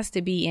has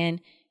to be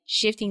in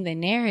shifting the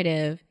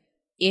narrative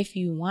if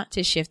you want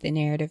to shift the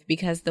narrative,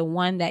 because the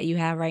one that you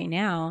have right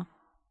now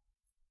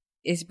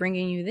is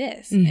bringing you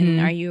this.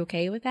 And are you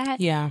okay with that?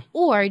 Yeah.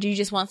 Or do you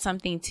just want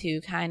something to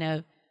kind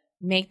of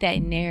make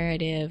that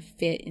narrative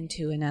fit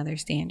into another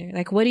standard?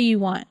 Like, what do you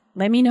want?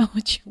 Let me know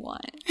what you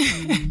want.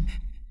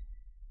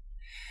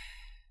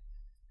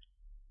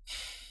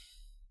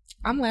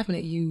 I'm laughing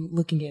at you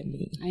looking at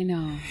me. I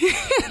know.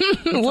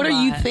 What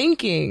are you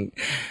thinking?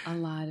 A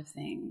lot of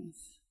things.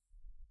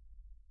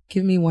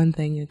 Give me one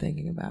thing you're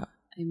thinking about.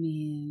 I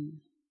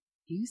mean,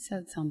 you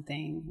said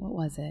something. What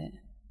was it?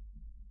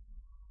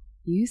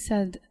 You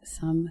said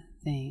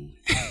something.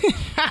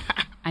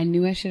 I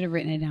knew I should have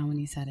written it down when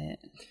you said it.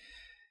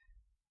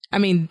 I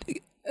mean,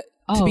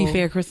 to be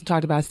fair, Crystal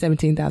talked about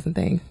 17,000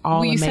 things.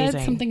 All you amazing.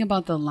 Said something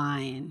about the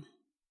line.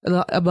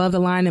 Above the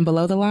line and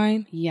below the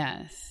line?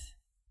 Yes.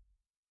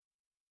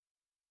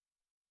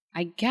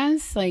 I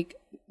guess, like,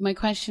 my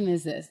question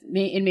is this,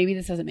 and maybe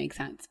this doesn't make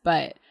sense,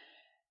 but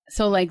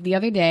so, like, the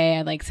other day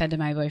I, like, said to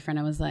my boyfriend,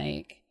 I was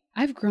like,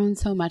 I've grown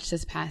so much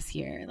this past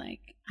year. Like,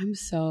 I'm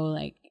so,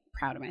 like,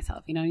 proud of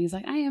myself, you know? And he's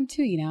like, I am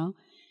too, you know?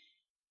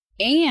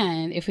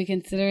 And if we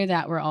consider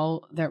that we're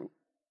all, that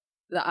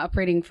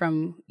operating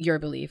from your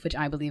belief, which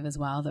I believe as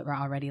well, that we're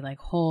already, like,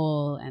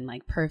 whole and,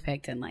 like,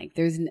 perfect and, like,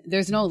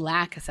 there's no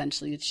lack,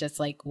 essentially. It's just,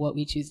 like, what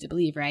we choose to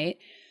believe, right?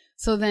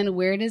 So then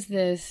where does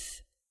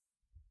this,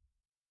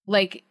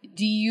 like,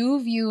 do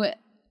you view,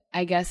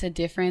 I guess, a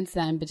difference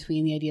then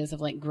between the ideas of,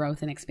 like,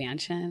 growth and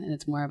expansion? And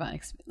it's more about,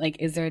 like,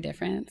 is there a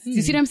difference? Do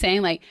you see what I'm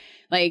saying? Like,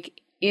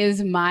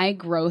 is my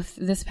growth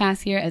this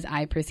past year, as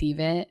I perceive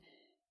it,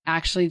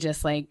 actually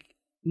just, like,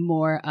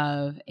 more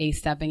of a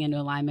stepping into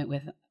alignment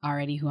with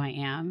already who I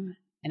am?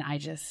 And I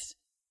just,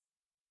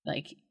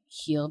 like,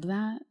 healed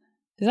that?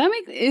 Does that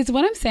is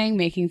what I'm saying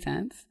making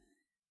sense?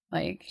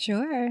 Like,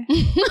 sure.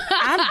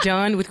 I'm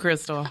done with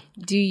Crystal.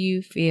 Do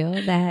you feel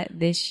that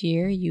this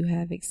year you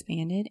have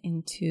expanded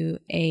into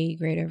a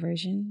greater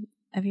version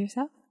of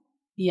yourself?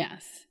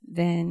 Yes.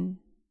 Then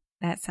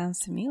that sounds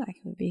to me like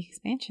it would be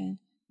expansion.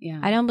 Yeah.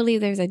 I don't believe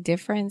there's a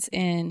difference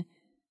in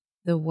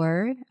the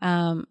word.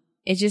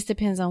 It just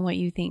depends on what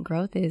you think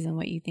growth is and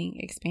what you think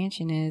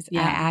expansion is.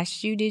 Yeah. I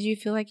asked you, did you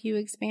feel like you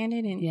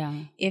expanded?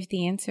 And if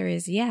the answer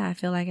is yeah, I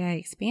feel like I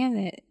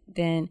expanded,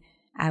 then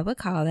I would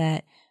call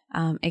that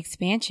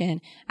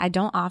expansion. I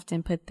don't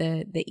often put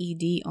the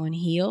ED on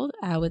healed.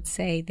 I would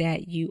say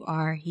that you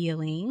are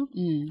healing,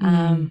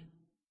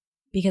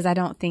 because I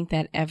don't think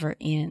that ever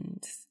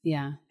ends.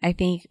 Yeah. I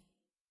think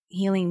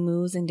healing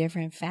moves in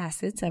different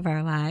facets of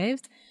our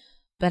lives,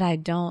 but I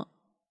don't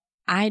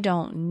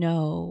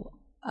know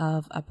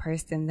of a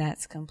person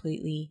that's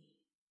completely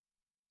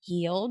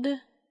healed.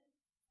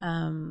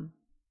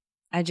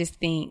 I just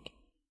think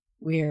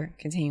we're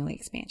continually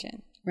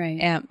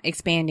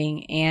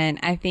expanding. And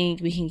I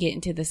think we can get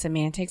into the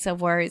semantics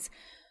of words,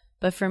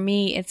 but for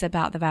me, it's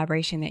about the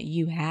vibration that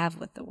you have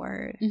with the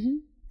word.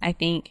 I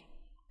think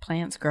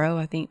plants grow.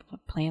 I think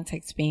plants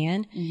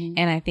expand.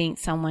 And I think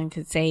someone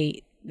could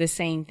say the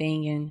same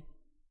thing.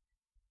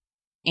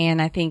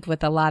 And I think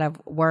with a lot of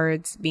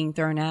words being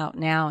thrown out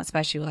now,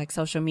 especially with, like,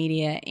 social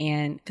media,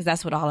 and because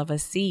that's what all of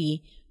us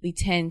see, we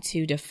tend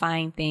to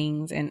define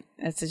things, and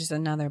that's just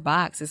another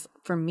box.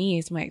 For me,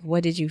 it's like,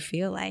 what did you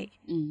feel like?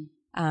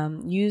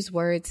 Use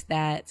words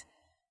that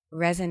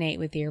resonate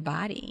with your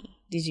body.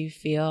 Did you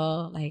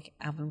feel like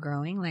I'm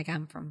growing, like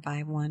I'm from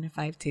 5'1" to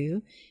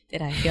 5'2"?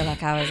 Did I feel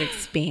like I was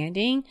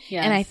expanding?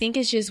 Yes. And I think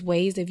it's just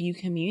ways of you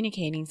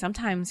communicating.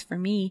 Sometimes for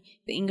me,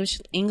 the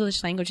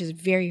English language is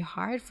very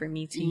hard for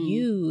me to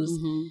use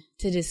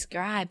to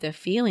describe the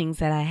feelings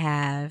that I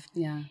have.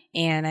 Yeah.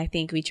 And I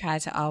think we try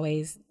to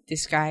always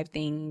describe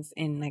things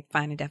and, like,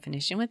 find a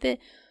definition with it.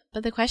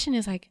 But the question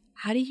is, like,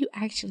 how do you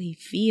actually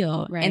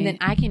feel? Right. And then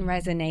I can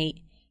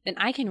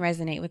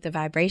resonate with the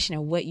vibration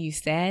of what you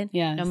said,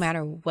 no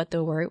matter what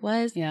the word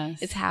was.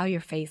 Yes. It's how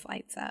your face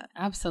lights up.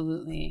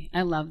 Absolutely.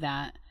 I love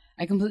that.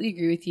 I completely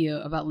agree with you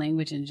about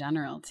language in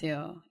general,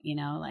 too. You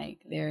know, like,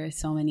 there are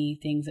so many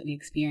things that we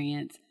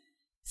experience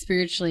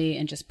spiritually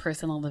and just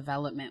personal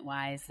development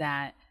wise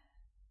that,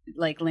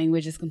 like,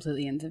 language is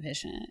completely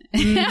insufficient.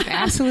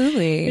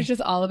 Absolutely. It's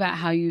just all about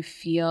how you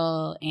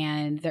feel,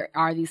 and there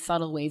are these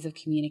subtle ways of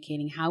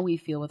communicating how we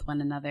feel with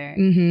one another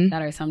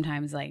that are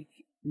sometimes, like,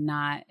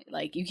 not,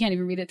 like, you can't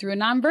even read it through a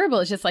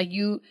nonverbal. It's just like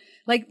you,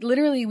 like,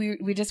 literally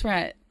we just were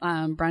at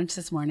brunch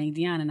this morning,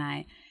 Dion and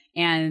I,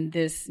 and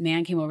this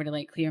man came over to,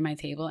 like, clear my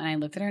table, and I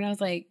looked at her and I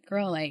was like,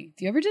 girl, like,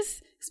 do you ever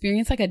just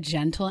experience, like, a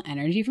gentle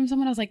energy from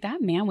someone? I was like,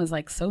 that man was,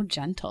 like, so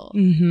gentle.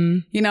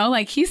 You know,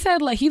 like, he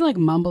said, like, he, like,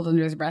 mumbled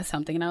under his breath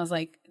something, and I was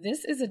like,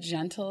 this is a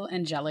gentle,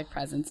 angelic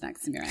presence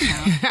next to me right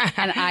now.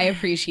 And I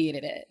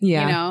appreciated it.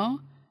 Yeah. You know?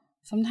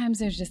 Sometimes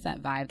there's just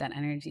that vibe, that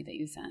energy that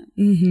you sense.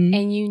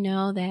 And you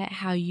know that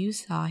how you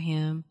saw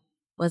him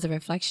was a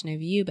reflection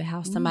of you, but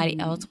how somebody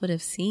else would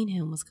have seen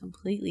him was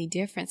completely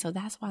different. So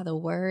that's why the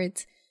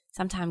words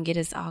sometimes get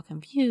us all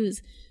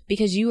confused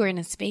because you were in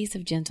a space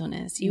of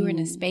gentleness. You were in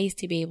a space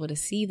to be able to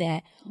see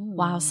that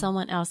while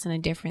someone else in a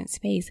different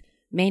space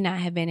may not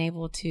have been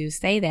able to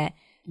say that.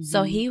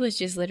 So he was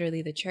just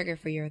literally the trigger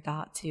for your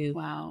thought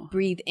to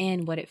breathe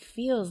in what it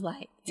feels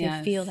like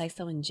to feel like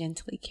someone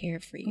gently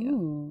cared for you.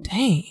 Ooh.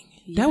 Dang.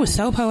 That was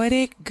so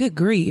poetic. Good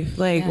grief.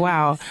 Like,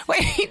 wow.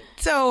 Wait,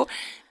 so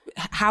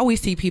how we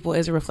see people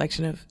is a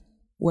reflection of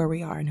where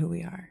we are and who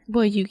we are.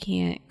 Well, you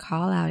can't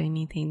call out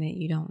anything that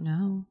you don't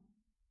know.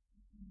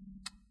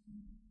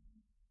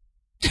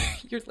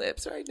 Your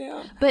lips right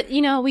now. But,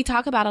 you know, we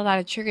talk about a lot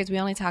of triggers. We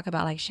only talk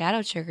about like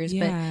shadow triggers,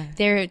 but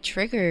there are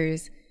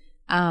triggers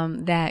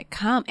that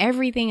come.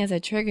 Everything is a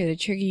trigger to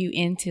trigger you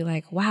into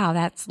like, wow,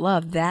 that's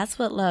love. That's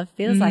what love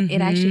feels like.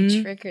 It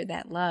actually triggered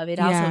that love. It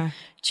also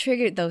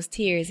triggered those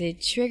tears.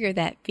 It triggered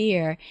that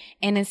fear.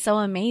 And it's so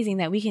amazing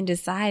that we can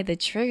decide the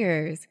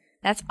triggers.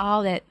 That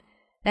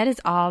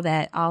is all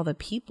that all the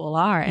people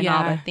are and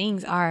all the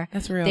things are.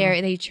 That's real.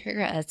 They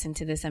trigger us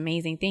into this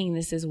amazing thing.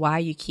 This is why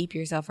you keep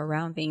yourself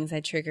around things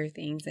that trigger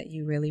things that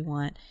you really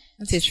want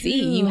to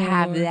see. You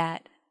have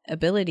that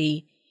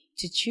ability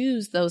to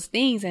choose those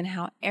things, and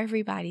how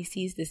everybody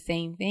sees the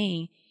same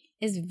thing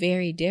is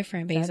very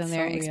different based on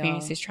their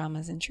experiences,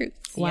 traumas, and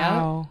truths.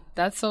 Wow. Yep.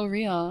 That's so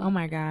real. Oh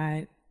my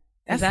God.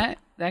 That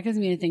gives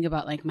me to think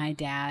about like my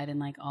dad and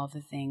like all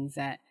the things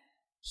that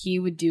he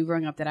would do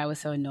growing up that I was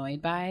so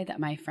annoyed by that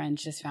my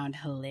friends just found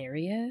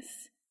hilarious.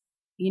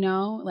 You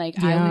know,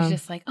 like I was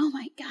just like, oh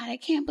my God, I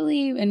can't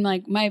believe. And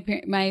like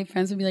my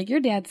friends would be like, your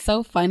dad's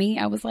so funny.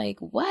 I was like,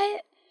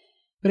 what?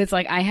 But it's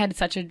like I had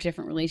such a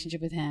different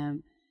relationship with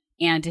him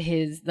and to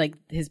his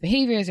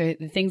behaviors or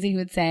the things that he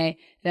would say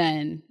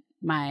than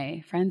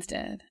my friends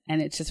did.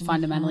 And it's just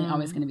fundamentally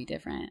always going to be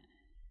different.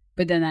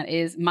 But then that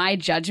is my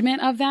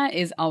judgment of that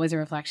is always a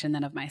reflection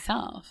then of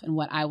myself and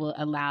what I will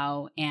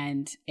allow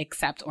and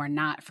accept or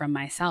not from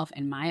myself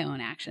and my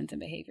own actions and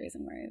behaviors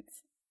and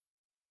words.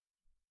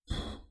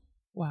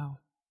 Wow.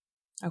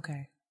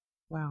 Okay.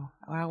 Wow.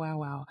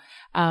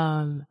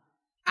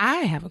 I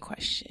have a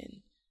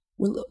question.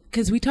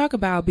 Because we talk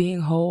about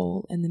being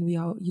whole, and then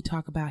you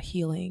talk about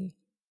healing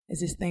as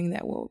this thing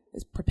that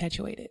is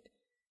perpetuated.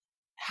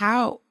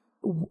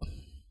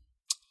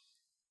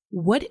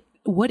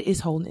 What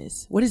is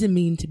wholeness? What does it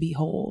mean to be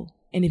whole?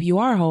 And if you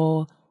are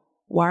whole,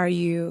 why are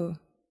you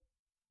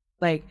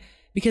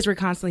because we're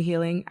constantly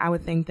healing, I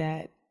would think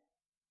that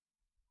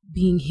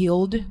being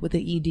healed with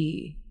the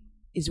ED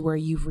is where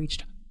you've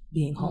reached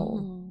being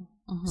whole.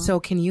 Mm-hmm.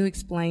 So can you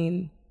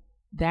explain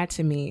that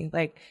to me?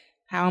 Like,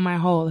 how am I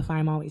whole if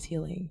I'm always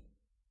healing?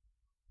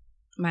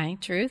 My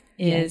truth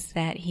is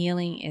that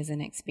healing is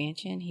an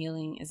expansion.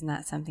 Healing is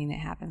not something that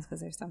happens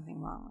because there's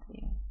something wrong with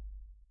you.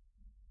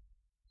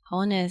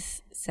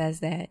 Wholeness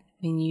says that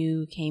when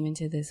you came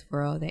into this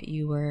world that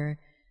you were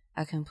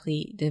a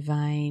complete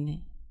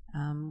divine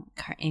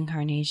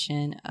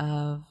incarnation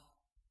of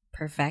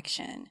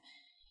perfection,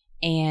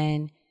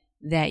 and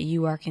that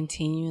you are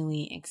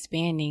continually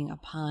expanding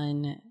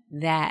upon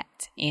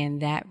that,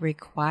 and that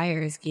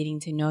requires getting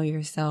to know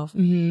yourself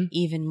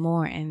even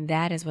more. And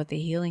that is what the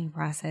healing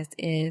process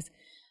is.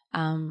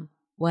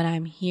 What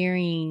I'm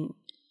hearing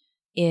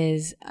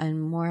is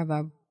more of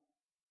a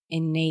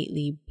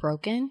innately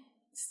broken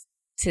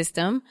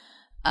system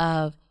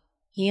of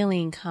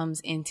healing comes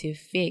in to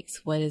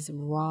fix what is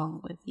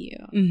wrong with you.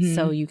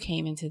 So you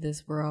came into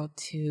this world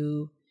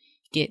to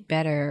get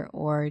better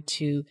or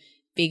to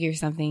figure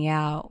something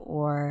out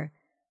or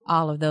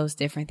all of those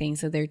different things.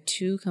 So they're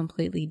two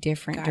completely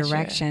different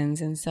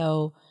directions. And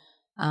so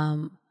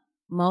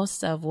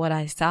most of what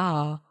I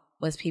saw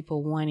was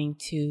people wanting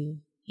to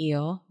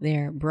heal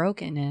their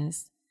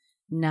brokenness,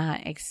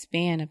 not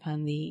expand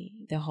upon the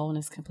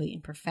wholeness, complete,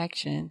 and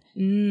perfection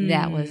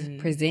that was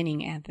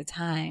presenting at the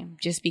time.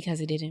 Just because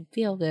it didn't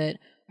feel good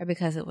or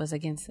because it was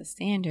against the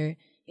standard,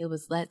 it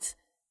was, let's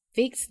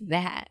fix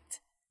that.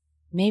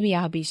 Maybe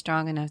I'll be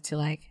strong enough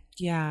to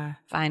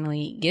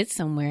finally get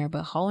somewhere.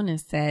 But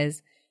wholeness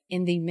says,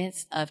 in the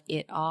midst of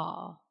it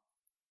all,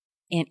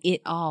 and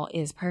it all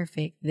is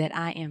perfect, that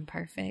I am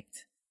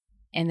perfect,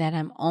 and that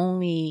I'm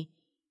only,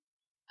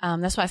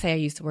 that's why I say I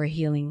use the word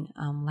healing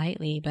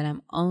lightly, but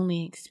I'm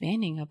only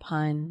expanding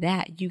upon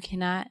that. You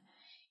cannot,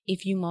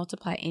 if you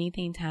multiply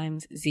anything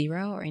times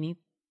 0 or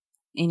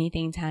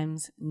anything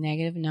times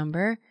negative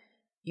number,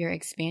 your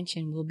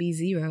expansion will be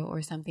 0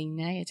 or something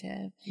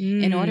negative.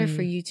 In order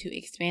for you to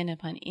expand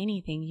upon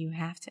anything, you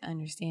have to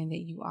understand that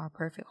you are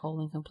perfect, whole,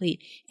 and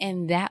complete.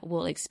 And that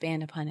will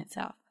expand upon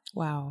itself.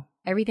 Wow.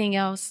 Everything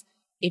else,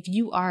 if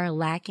you are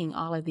lacking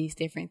all of these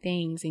different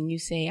things and you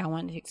say, I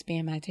want to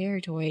expand my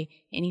territory,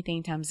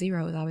 anything times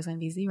 0 is always going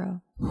to be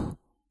 0.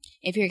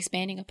 If you're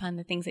expanding upon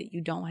the things that you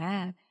don't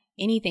have,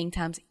 anything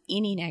times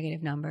any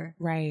negative number,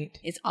 right,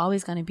 it's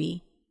always going to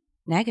be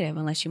negative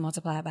unless you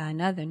multiply it by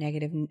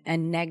a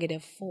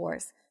negative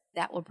force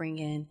that will bring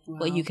in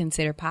what you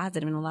consider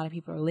positive. And a lot of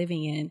people are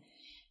living in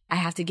I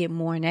have to get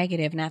more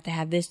negative and I have to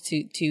have this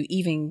to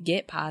even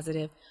get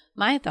positive.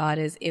 My thought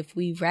is if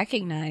we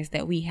recognize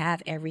that we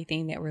have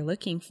everything that we're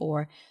looking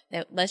for,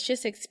 that let's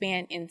just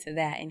expand into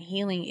that. And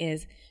healing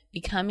is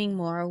becoming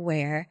more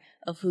aware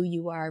of who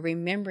you are,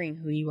 remembering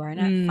who you are,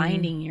 not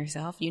finding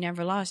yourself. You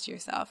never lost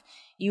yourself.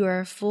 You are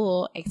a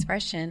full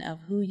expression of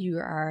who you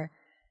are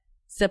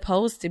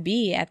supposed to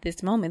be at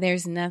this moment.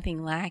 There's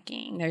nothing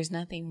lacking. There's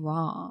nothing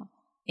wrong.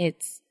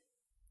 It's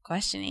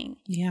questioning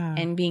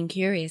and being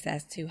curious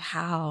as to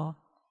how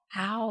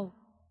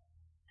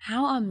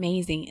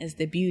amazing is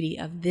the beauty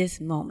of this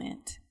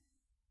moment.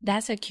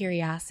 That's a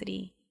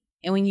curiosity.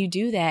 And when you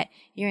do that,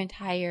 your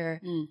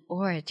entire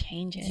aura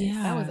changes.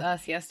 Yeah. That was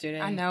us yesterday.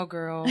 I know,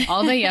 girl.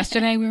 All day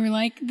yesterday, we were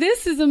like,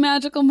 this is a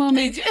magical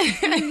moment.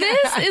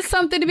 This is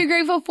something to be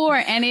grateful for.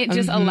 And it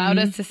just allowed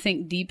us to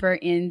sink deeper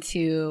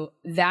into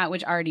that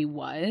which already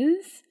was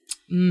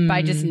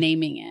by just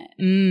naming it.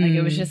 Like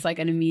it was just like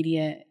an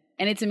immediate.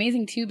 And it's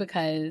amazing too,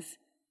 because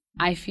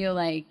I feel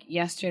like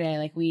yesterday,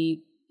 like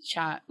we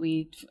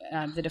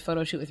did a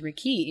photo shoot with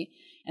Ricky.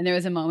 And there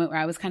was a moment where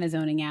I was kind of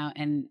zoning out,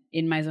 and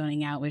in my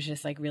zoning out was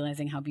just like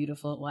realizing how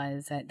beautiful it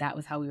was, that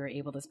was how we were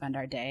able to spend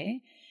our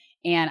day.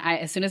 And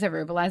as soon as I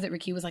verbalized it,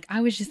 Ricky was like, I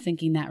was just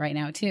thinking that right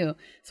now too.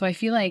 So I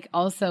feel like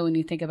also when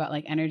you think about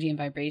like energy and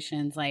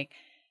vibrations, like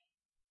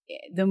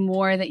the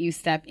more that you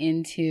step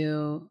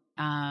into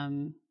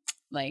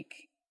like,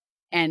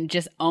 and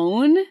just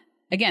own,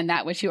 again,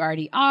 that which you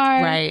already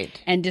are. Right.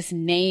 And just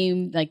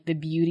name like the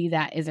beauty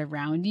that is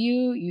around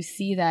you, you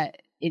see that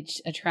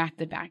it's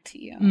attracted back to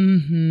you.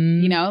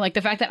 You know, like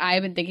the fact that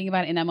I've been thinking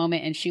about it in that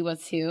moment and she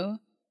was too,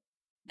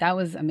 that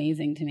was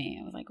amazing to me.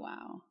 I was like,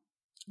 wow.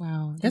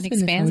 It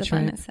expands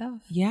upon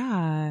itself.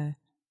 Yeah.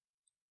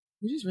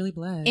 You're just really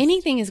blessed.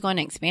 Anything is going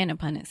to expand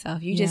upon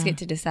itself. You just get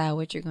to decide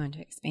what you're going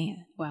to expand.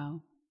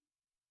 Wow.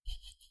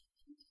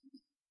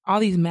 All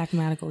these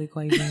mathematical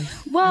equations.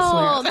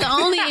 Well, the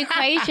only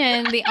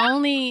equation,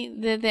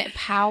 the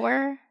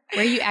power,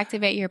 where you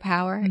activate your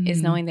power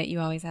is knowing that you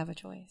always have a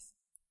choice.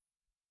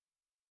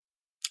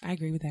 I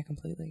agree with that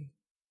completely.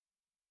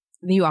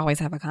 You always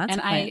have a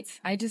consequence.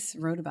 And I just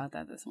wrote about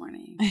that this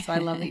morning. So I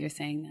love that you're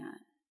saying that.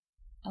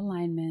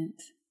 Alignment.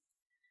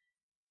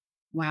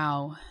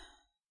 Wow.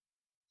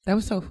 That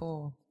was so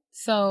full.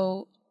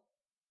 So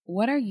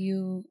what are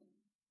you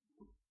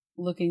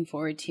looking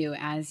forward to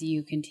as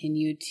you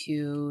continue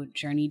to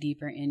journey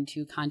deeper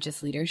into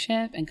conscious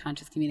leadership and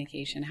conscious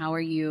communication? How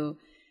are you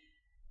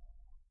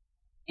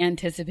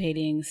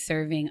anticipating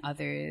serving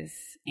others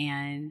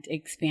and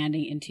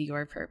expanding into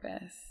your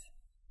purpose?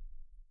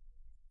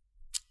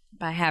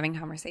 By having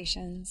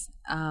conversations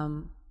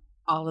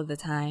all of the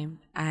time.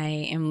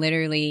 I am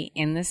literally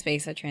in the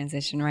space of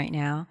transition right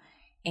now.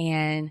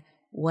 And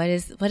what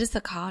is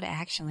the call to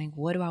action? Like,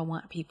 what do I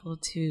want people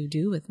to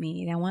do with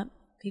me? I want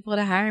people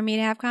to hire me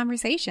to have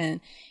conversation.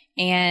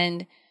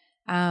 And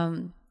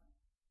after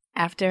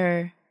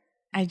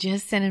I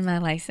just sent in my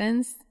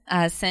license,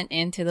 sent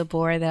into the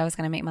board that I was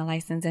going to make my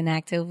license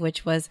inactive,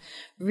 which was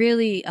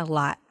really a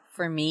lot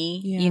for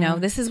me. Yeah. You know,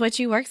 this is what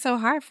you work so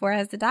hard for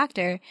as the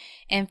doctor.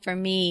 And for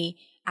me,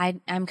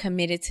 I'm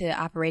committed to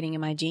operating in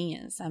my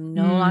genius. I'm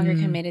no longer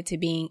committed to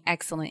being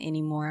excellent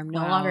anymore. I'm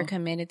no longer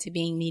committed to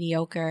being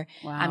mediocre.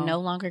 I'm no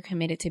longer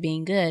committed to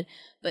being good,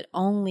 but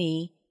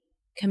only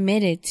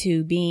committed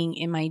to being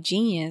in my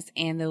genius.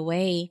 And the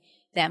way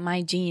that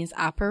my genius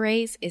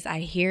operates is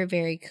I hear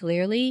very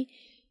clearly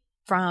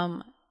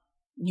from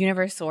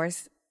universe,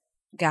 source,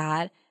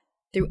 God,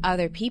 through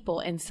other people.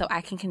 And so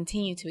I can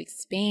continue to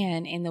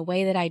expand. And the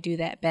way that I do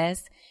that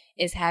best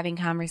is having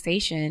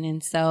conversation.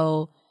 And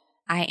so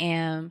I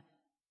am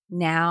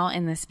now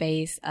in the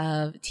space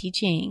of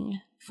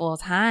teaching full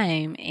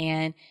time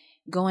and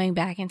going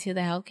back into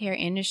the healthcare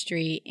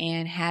industry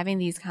and having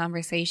these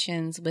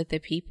conversations with the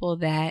people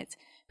that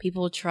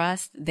people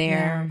trust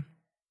their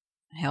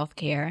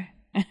healthcare.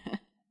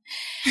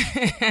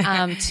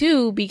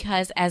 Too,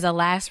 because as a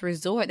last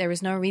resort, there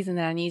was no reason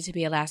that I needed to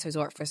be a last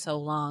resort for so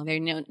long.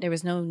 There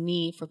was no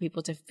need for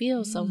people to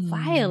feel so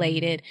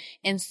violated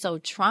and so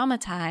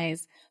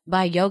traumatized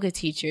by yoga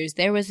teachers.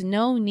 There was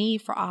no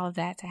need for all of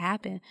that to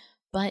happen,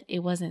 but it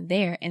wasn't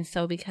there. And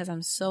so because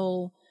I'm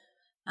so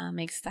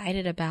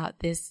excited about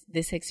this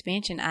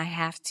expansion, I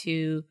have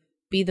to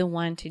be the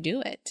one to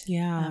do it.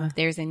 Yeah. If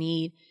there's a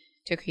need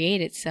to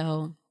create it.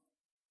 So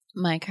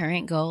my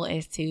current goal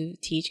is to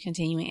teach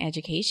continuing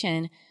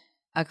education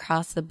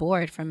across the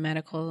board, from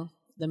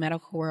the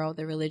medical world,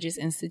 the religious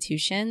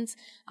institutions,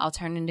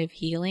 alternative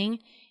healing,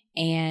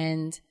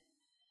 and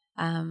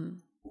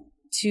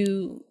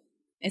to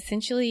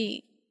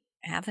essentially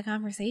have the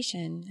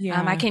conversation.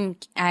 Yeah.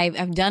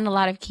 I've done a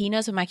lot of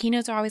keynotes, but my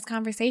keynotes are always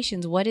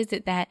conversations. What is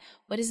it that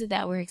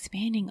we're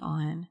expanding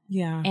on?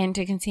 Yeah. And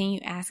to continue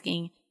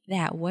asking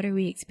that, what are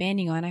we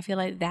expanding on? I feel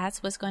like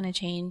that's what's going to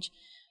change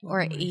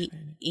or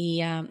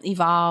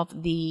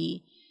evolve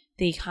the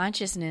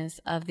consciousness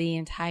of the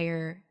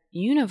entire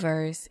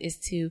universe, is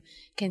to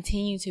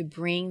continue to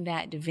bring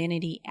that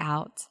divinity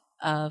out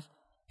of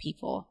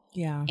people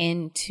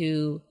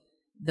into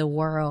the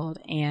world.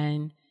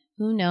 And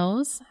who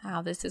knows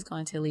how this is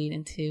going to lead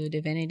into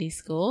divinity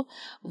school.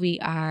 We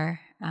are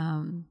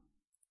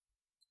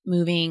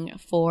moving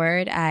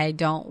forward. I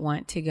don't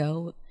want to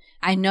go.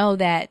 I know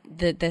that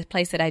the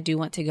place that I do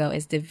want to go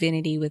is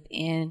divinity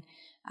within,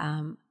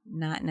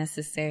 not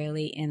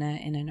necessarily in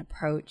an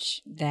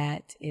approach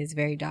that is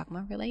very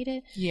dogma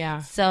related. Yeah.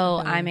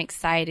 So I'm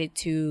excited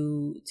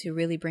to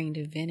really bring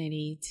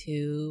divinity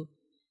to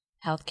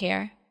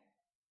healthcare,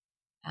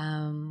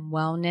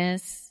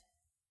 wellness,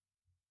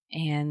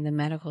 and the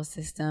medical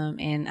system.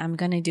 And I'm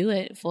going to do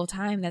it full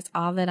time. That's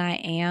all that I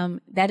am.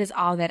 That is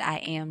all that I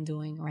am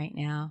doing right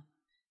now.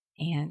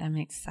 And I'm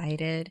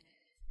excited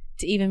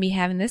to even be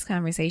having this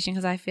conversation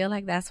because I feel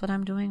like that's what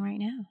I'm doing right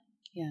now.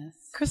 Yes.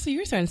 Crystal,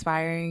 you're so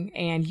inspiring,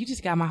 and you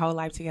just got my whole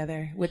life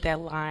together with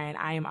that line,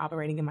 I am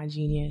operating in my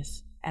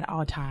genius at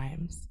all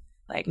times.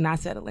 Like, not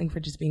settling for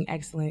just being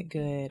excellent,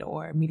 good,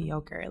 or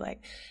mediocre.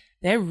 Like,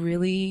 that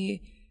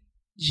really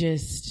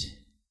just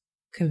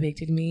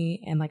convicted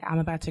me, and like, I'm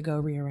about to go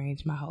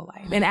rearrange my whole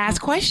life and ask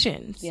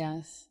questions.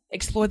 Yes.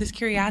 Explore this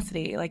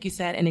curiosity, like you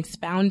said, and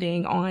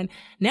expounding on,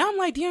 now I'm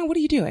like, Deanna, what are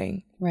you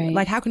doing? Right.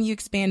 Like, how can you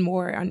expand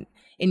more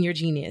in your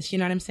genius? You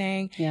know what I'm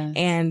saying? Yes.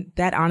 And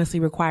that honestly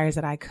requires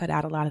that I cut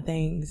out a lot of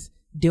things,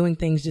 doing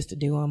things just to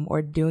do them,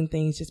 or doing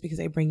things just because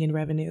they bring in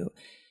revenue,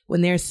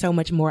 when there's so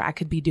much more I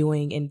could be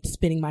doing and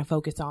spending my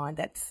focus on.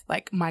 That's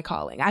like my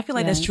calling. I feel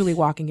like that's truly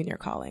walking in your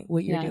calling,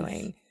 what you're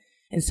doing.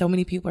 And so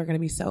many people are going to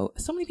be so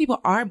many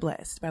people are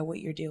blessed by what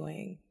you're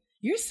doing.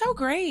 You're so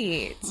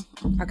great.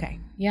 Okay.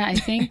 Yeah, I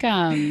think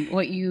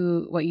what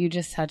you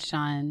just touched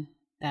on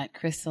that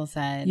Crystal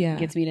said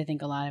gets me to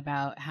think a lot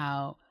about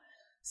how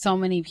so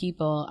many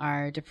people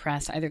are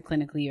depressed, either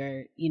clinically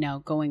or,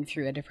 going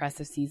through a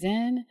depressive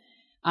season,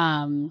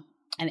 and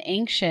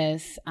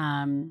anxious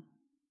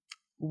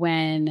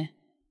when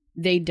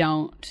they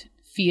don't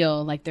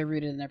feel like they're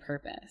rooted in their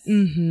purpose,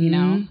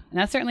 And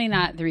that's certainly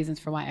not the reasons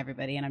for why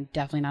everybody, and I'm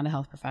definitely not a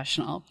health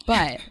professional,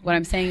 but what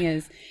I'm saying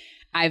is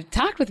I've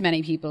talked with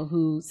many people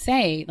who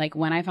say, like,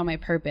 when I found my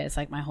purpose,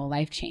 like, my whole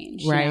life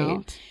changed. Right. You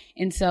know?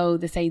 And so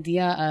this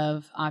idea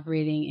of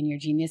operating in your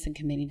genius and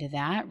committing to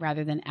that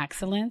rather than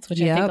excellence,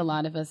 which I think a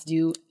lot of us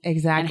do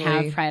exactly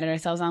and have prided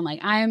ourselves on,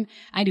 like, I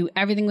do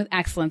everything with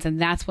excellence and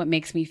that's what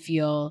makes me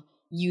feel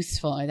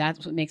useful, or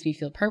that's what makes me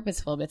feel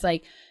purposeful. But it's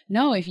like,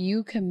 no, if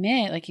you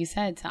commit, like you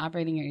said, to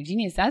operating in your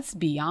genius, that's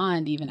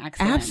beyond even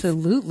excellence.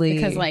 Absolutely.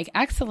 Because like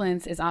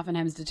excellence is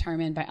oftentimes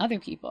determined by other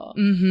people.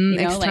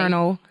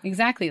 External. Like,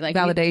 exactly. Like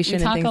validation.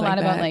 We talk and a lot like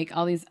about that. like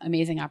all these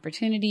amazing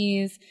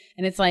opportunities.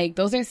 And it's like,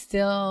 those are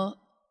still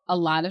a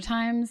lot of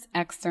times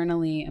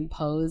externally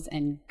imposed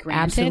and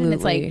granted. Absolutely. And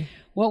it's like,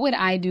 what would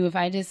I do if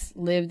I just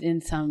lived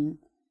in some,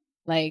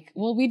 like,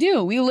 well, we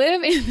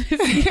live in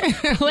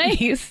this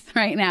place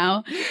right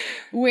now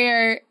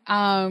where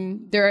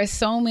there are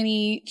so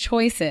many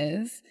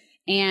choices.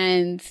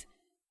 And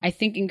I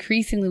think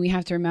increasingly we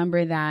have to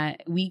remember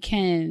that we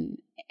can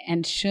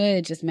and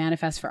should just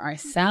manifest for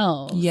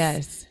ourselves.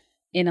 Yes.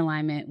 In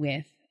alignment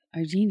with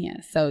our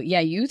genius. So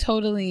yeah, you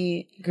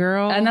totally,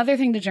 girl, another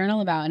thing to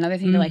journal about, another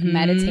thing to like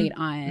meditate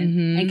on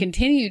and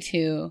continue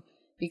to,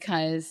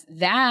 because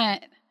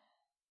that,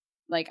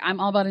 like, I'm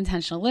all about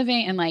intentional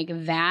living, and like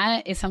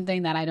that is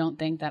something that I don't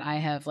think that I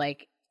have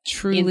like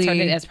truly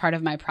inserted as part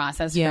of my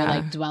process for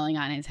like dwelling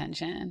on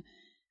intention,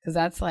 because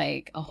that's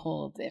like a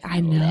whole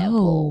different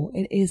level.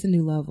 It is a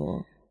new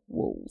level.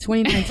 Whoa.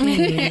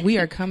 2019, we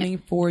are coming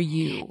for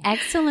you.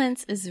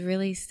 Excellence is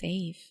really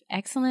safe.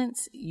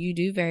 Excellence, you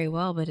do very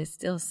well, but it's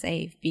still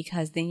safe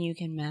because then you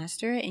can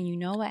master it and you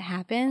know what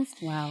happens.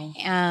 Wow.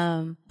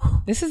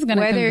 This is going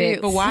to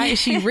convict. But why is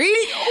she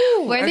reading?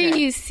 Ooh, whether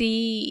you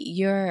see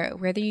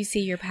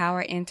your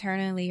power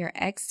internally or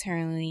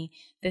externally,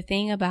 the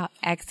thing about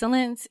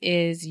excellence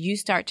is you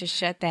start to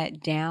shut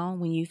that down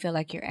when you feel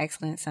like you're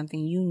excellent at something.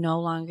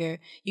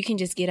 You can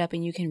just get up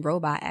and you can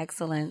robot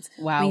excellence.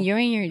 Wow. When you're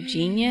in your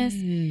genius,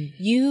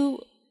 you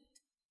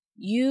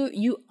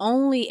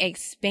only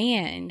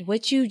expand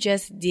what you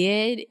just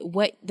did.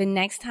 What the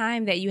next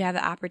time that you have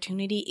the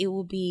opportunity, it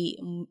will be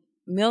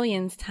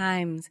millions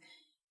times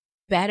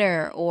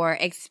better or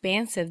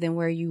expansive than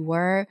where you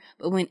were.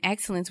 But when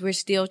excellence, we're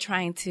still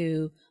trying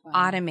to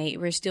automate.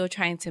 We're still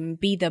trying to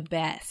be the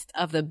best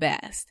of the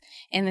best.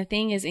 And the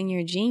thing is, in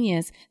your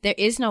genius, there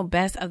is no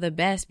best of the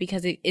best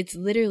because it's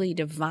literally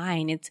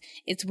divine.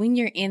 It's when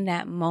you're in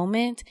that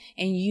moment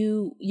and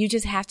you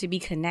just have to be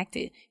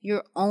connected.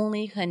 You're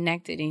only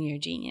connected in your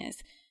genius.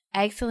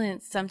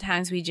 Excellence,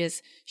 sometimes we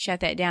just shut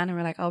that down and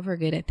we're like, oh, we're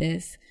good at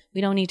this. We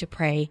don't need to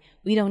pray.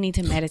 We don't need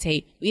to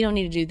meditate. We don't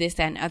need to do this,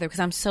 that, and other because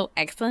I'm so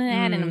excellent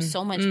at it and I'm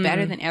so much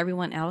better than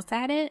everyone else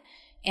at it.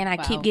 And I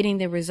keep getting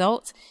the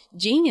results.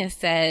 Genius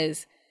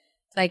says,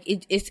 like,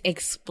 it's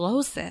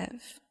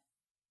explosive.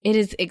 It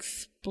is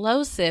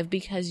explosive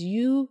because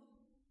it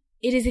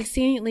is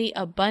exceedingly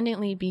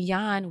abundantly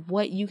beyond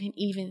what you can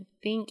even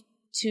think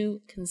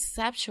to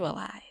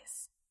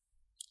conceptualize.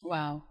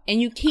 Wow.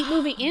 And you keep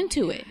moving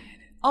into it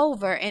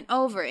over and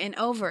over and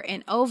over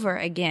and over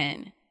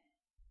again.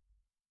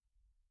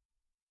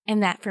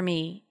 And that for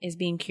me is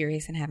being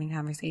curious and having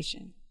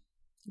conversation.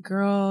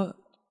 Girl,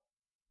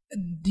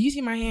 do you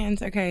see my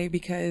hands? Okay,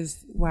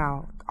 because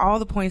wow, all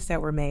the points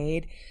that were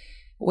made,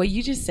 what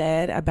you just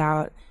said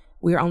about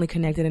we're only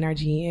connected in our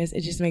genius,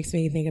 it just makes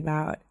me think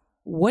about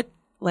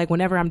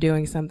whenever I'm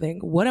doing something,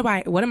 what am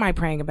I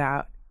praying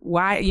about?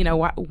 Why,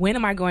 when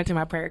am I going to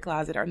my prayer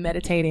closet or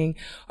meditating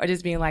or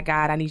just being like,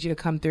 God, I need you to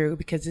come through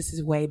because this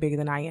is way bigger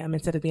than I am,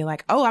 instead of being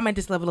like, oh, I'm at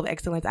this level of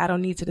excellence, I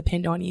don't need to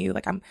depend on you.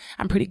 Like I'm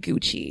pretty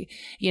Gucci,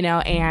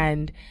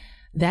 and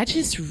that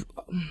just,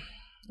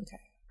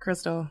 okay,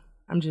 Crystal,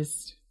 I'm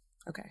just,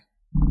 okay.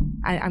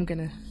 I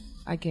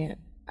can't.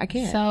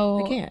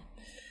 So I can't.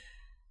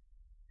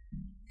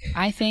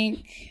 I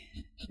think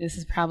this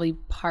is probably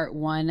part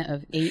 1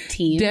 of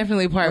 18.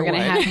 Definitely part 1. We're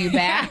going to have you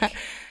back.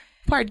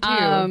 Part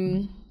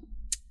 2.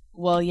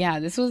 Well, yeah,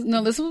 this was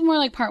more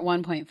like part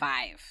 1.5.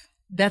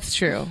 That's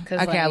true. Okay,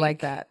 I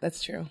like that.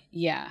 That's true.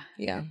 Yeah.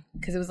 Yeah.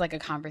 Because it was like a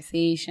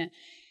conversation.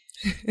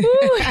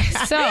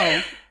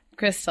 So,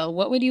 Crystal,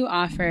 what would you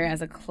offer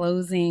as a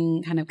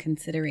closing kind of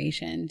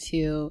consideration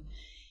to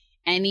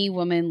any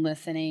woman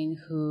listening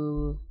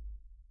who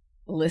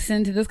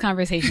listened to this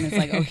converation? It's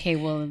like, okay,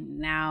 well,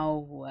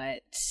 now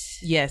what?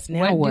 Yes,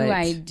 now what? What do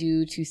I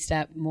do to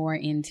step more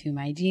into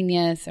my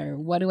genius? Or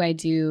what do I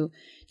do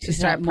to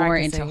step more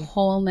into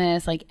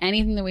wholeness? Like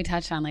anything that we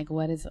touched on, like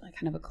what is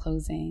kind of a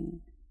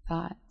closing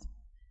thought?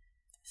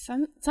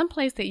 Some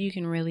place that you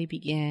can really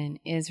begin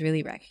is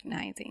really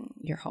recognizing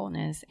your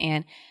wholeness.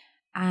 And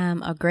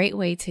a great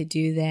way to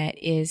do that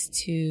is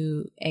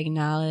to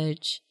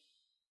acknowledge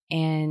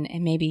and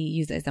maybe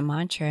use it as a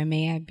mantra,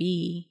 may I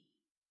be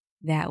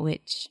that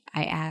which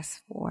I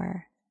ask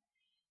for.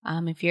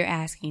 If you're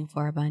asking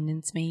for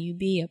abundance, may you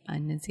be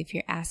abundance. If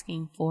you're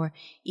asking for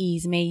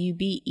ease, may you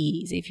be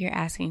ease. If you're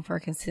asking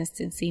for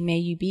consistency, may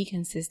you be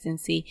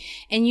consistency.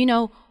 And,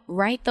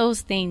 write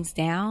those things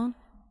down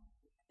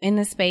in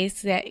the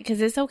space because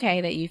it's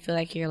okay that you feel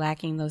like you're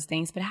lacking those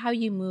things, but how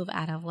you move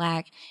out of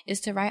lack is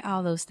to write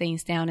all those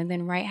things down and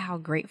then write how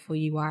grateful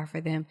you are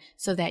for them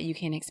so that you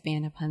can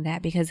expand upon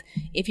that. Because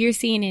if you're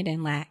seeing it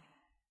in lack,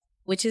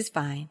 which is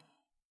fine,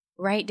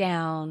 write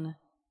down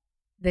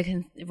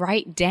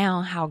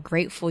how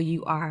grateful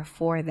you are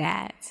for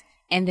that,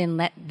 and then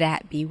let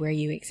that be where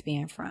you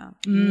expand from.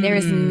 There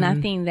is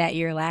nothing that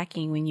you're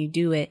lacking when you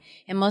do it.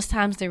 And most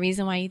times the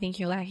reason why you think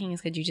you're lacking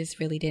is because you just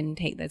really didn't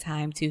take the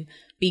time to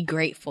be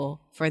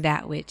grateful for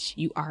that which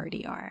you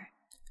already are.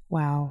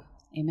 Wow.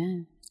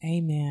 Amen.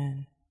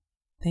 Amen.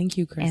 Thank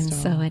you, Crystal.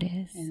 And so it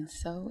is. And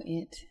so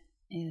it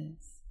is.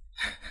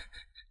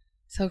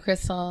 So,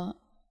 Crystal,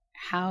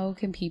 how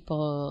can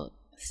people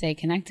stay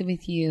connected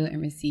with you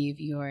and receive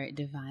your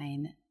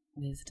divine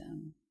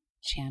wisdom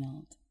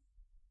channeled?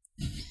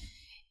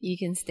 You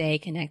can stay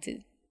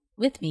connected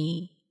with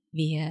me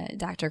via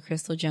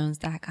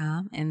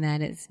drcrystaljones.com, and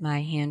that is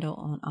my handle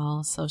on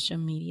all social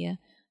media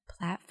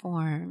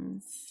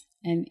platforms.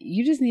 And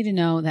you just need to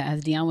know that,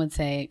 as Dion would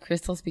say,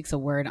 Crystal speaks a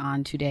word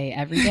on today,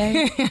 every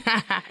day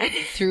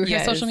through her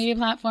social media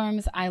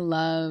platforms. I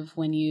love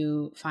when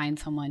you find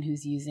someone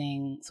who's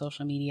using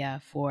social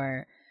media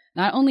for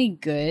not only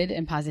good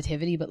and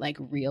positivity, but like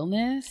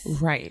realness.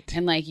 Right.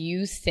 And like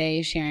you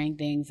stay sharing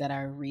things that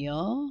are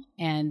real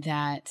and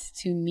that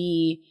to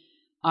me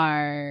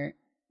are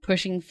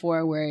pushing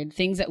forward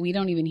things that we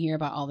don't even hear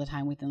about all the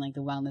time within like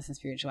the wellness and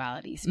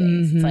spirituality space.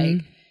 Mm-hmm. It's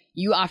like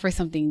you offer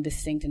something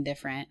distinct and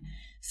different.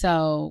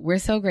 So we're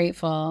so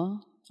grateful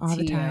all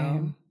the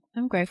time.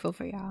 I'm grateful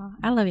for y'all.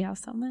 I love y'all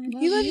so much.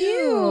 We love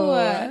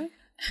you.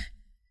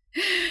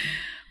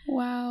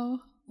 Wow.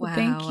 Well,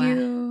 thank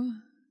you.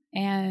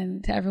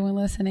 And to everyone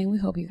listening, we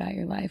hope you got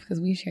your life because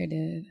we sure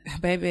did.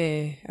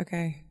 Baby,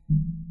 okay.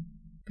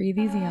 Breathe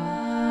easy,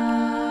 y'all.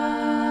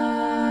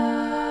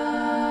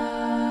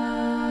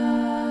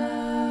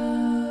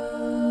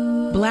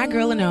 Black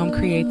Girl in Om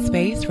creates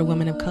space for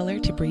women of color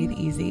to breathe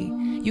easy.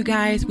 You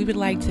guys, we would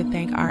like to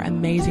thank our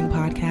amazing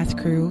podcast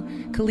crew.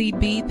 Khalid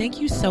B, thank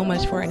you so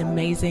much for an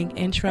amazing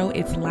intro.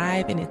 It's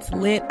live and it's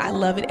lit. I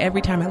love it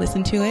every time I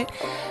listen to it.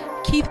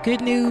 Keith, good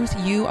news.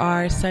 You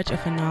are such a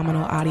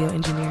phenomenal audio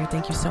engineer.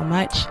 Thank you so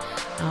much.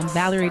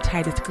 Valerie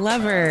Titus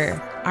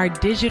Glover, our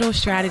digital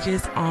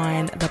strategist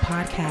on the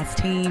podcast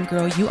team.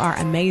 Girl, you are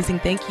amazing.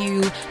 Thank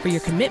you for your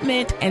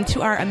commitment. And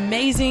to our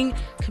amazing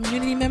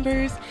community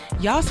members,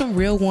 y'all some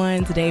real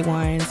ones, day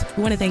ones.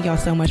 We want to thank y'all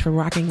so much for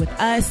rocking with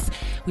us.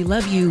 We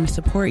love you,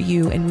 support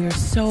you, and we are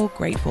so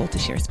grateful to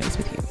share space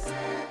with you.